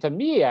way. And to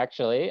me,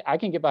 actually, I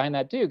can get behind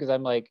that too, because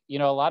I'm like, a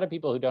lot of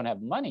people who don't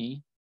have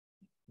money,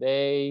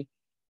 they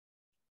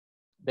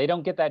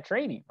don't get that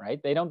training,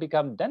 right? They don't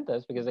become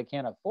dentists because they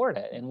can't afford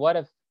it. And what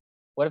if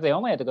they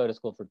only had to go to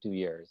school for 2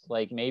 years?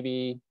 Like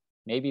maybe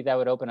that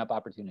would open up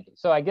opportunities.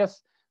 So I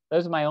guess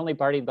those are my only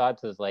parting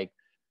thoughts, is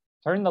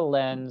turn the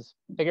lens,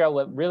 figure out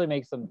what really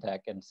makes them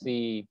tick, and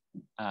see.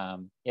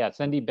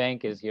 Cindy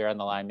Bank is here on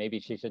the line. Maybe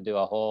she should do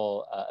a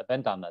whole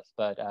event on this.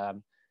 But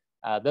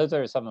those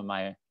are some of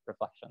my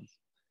reflections.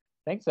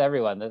 Thanks to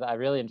everyone. I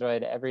really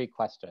enjoyed every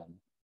question.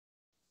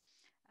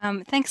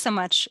 Thanks so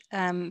much,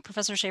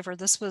 Professor Shaefer.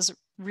 This was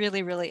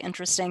really, really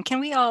interesting. Can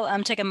we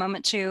all take a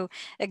moment to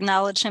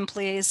acknowledge him,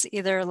 please,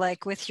 either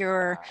like with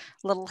your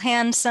little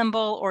hand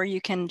symbol, or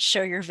you can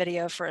show your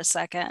video for a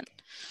second.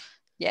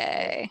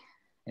 Yay.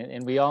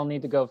 And we all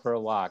need to go for a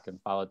walk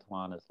and follow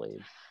Tawana's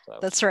lead. So.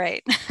 That's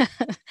right.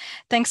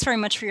 Thanks very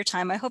much for your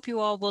time. I hope you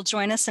all will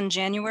join us in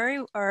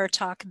January. Our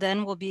talk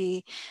then will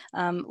be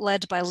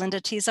led by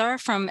Linda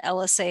Tizar from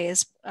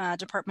LSA's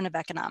Department of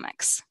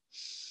Economics.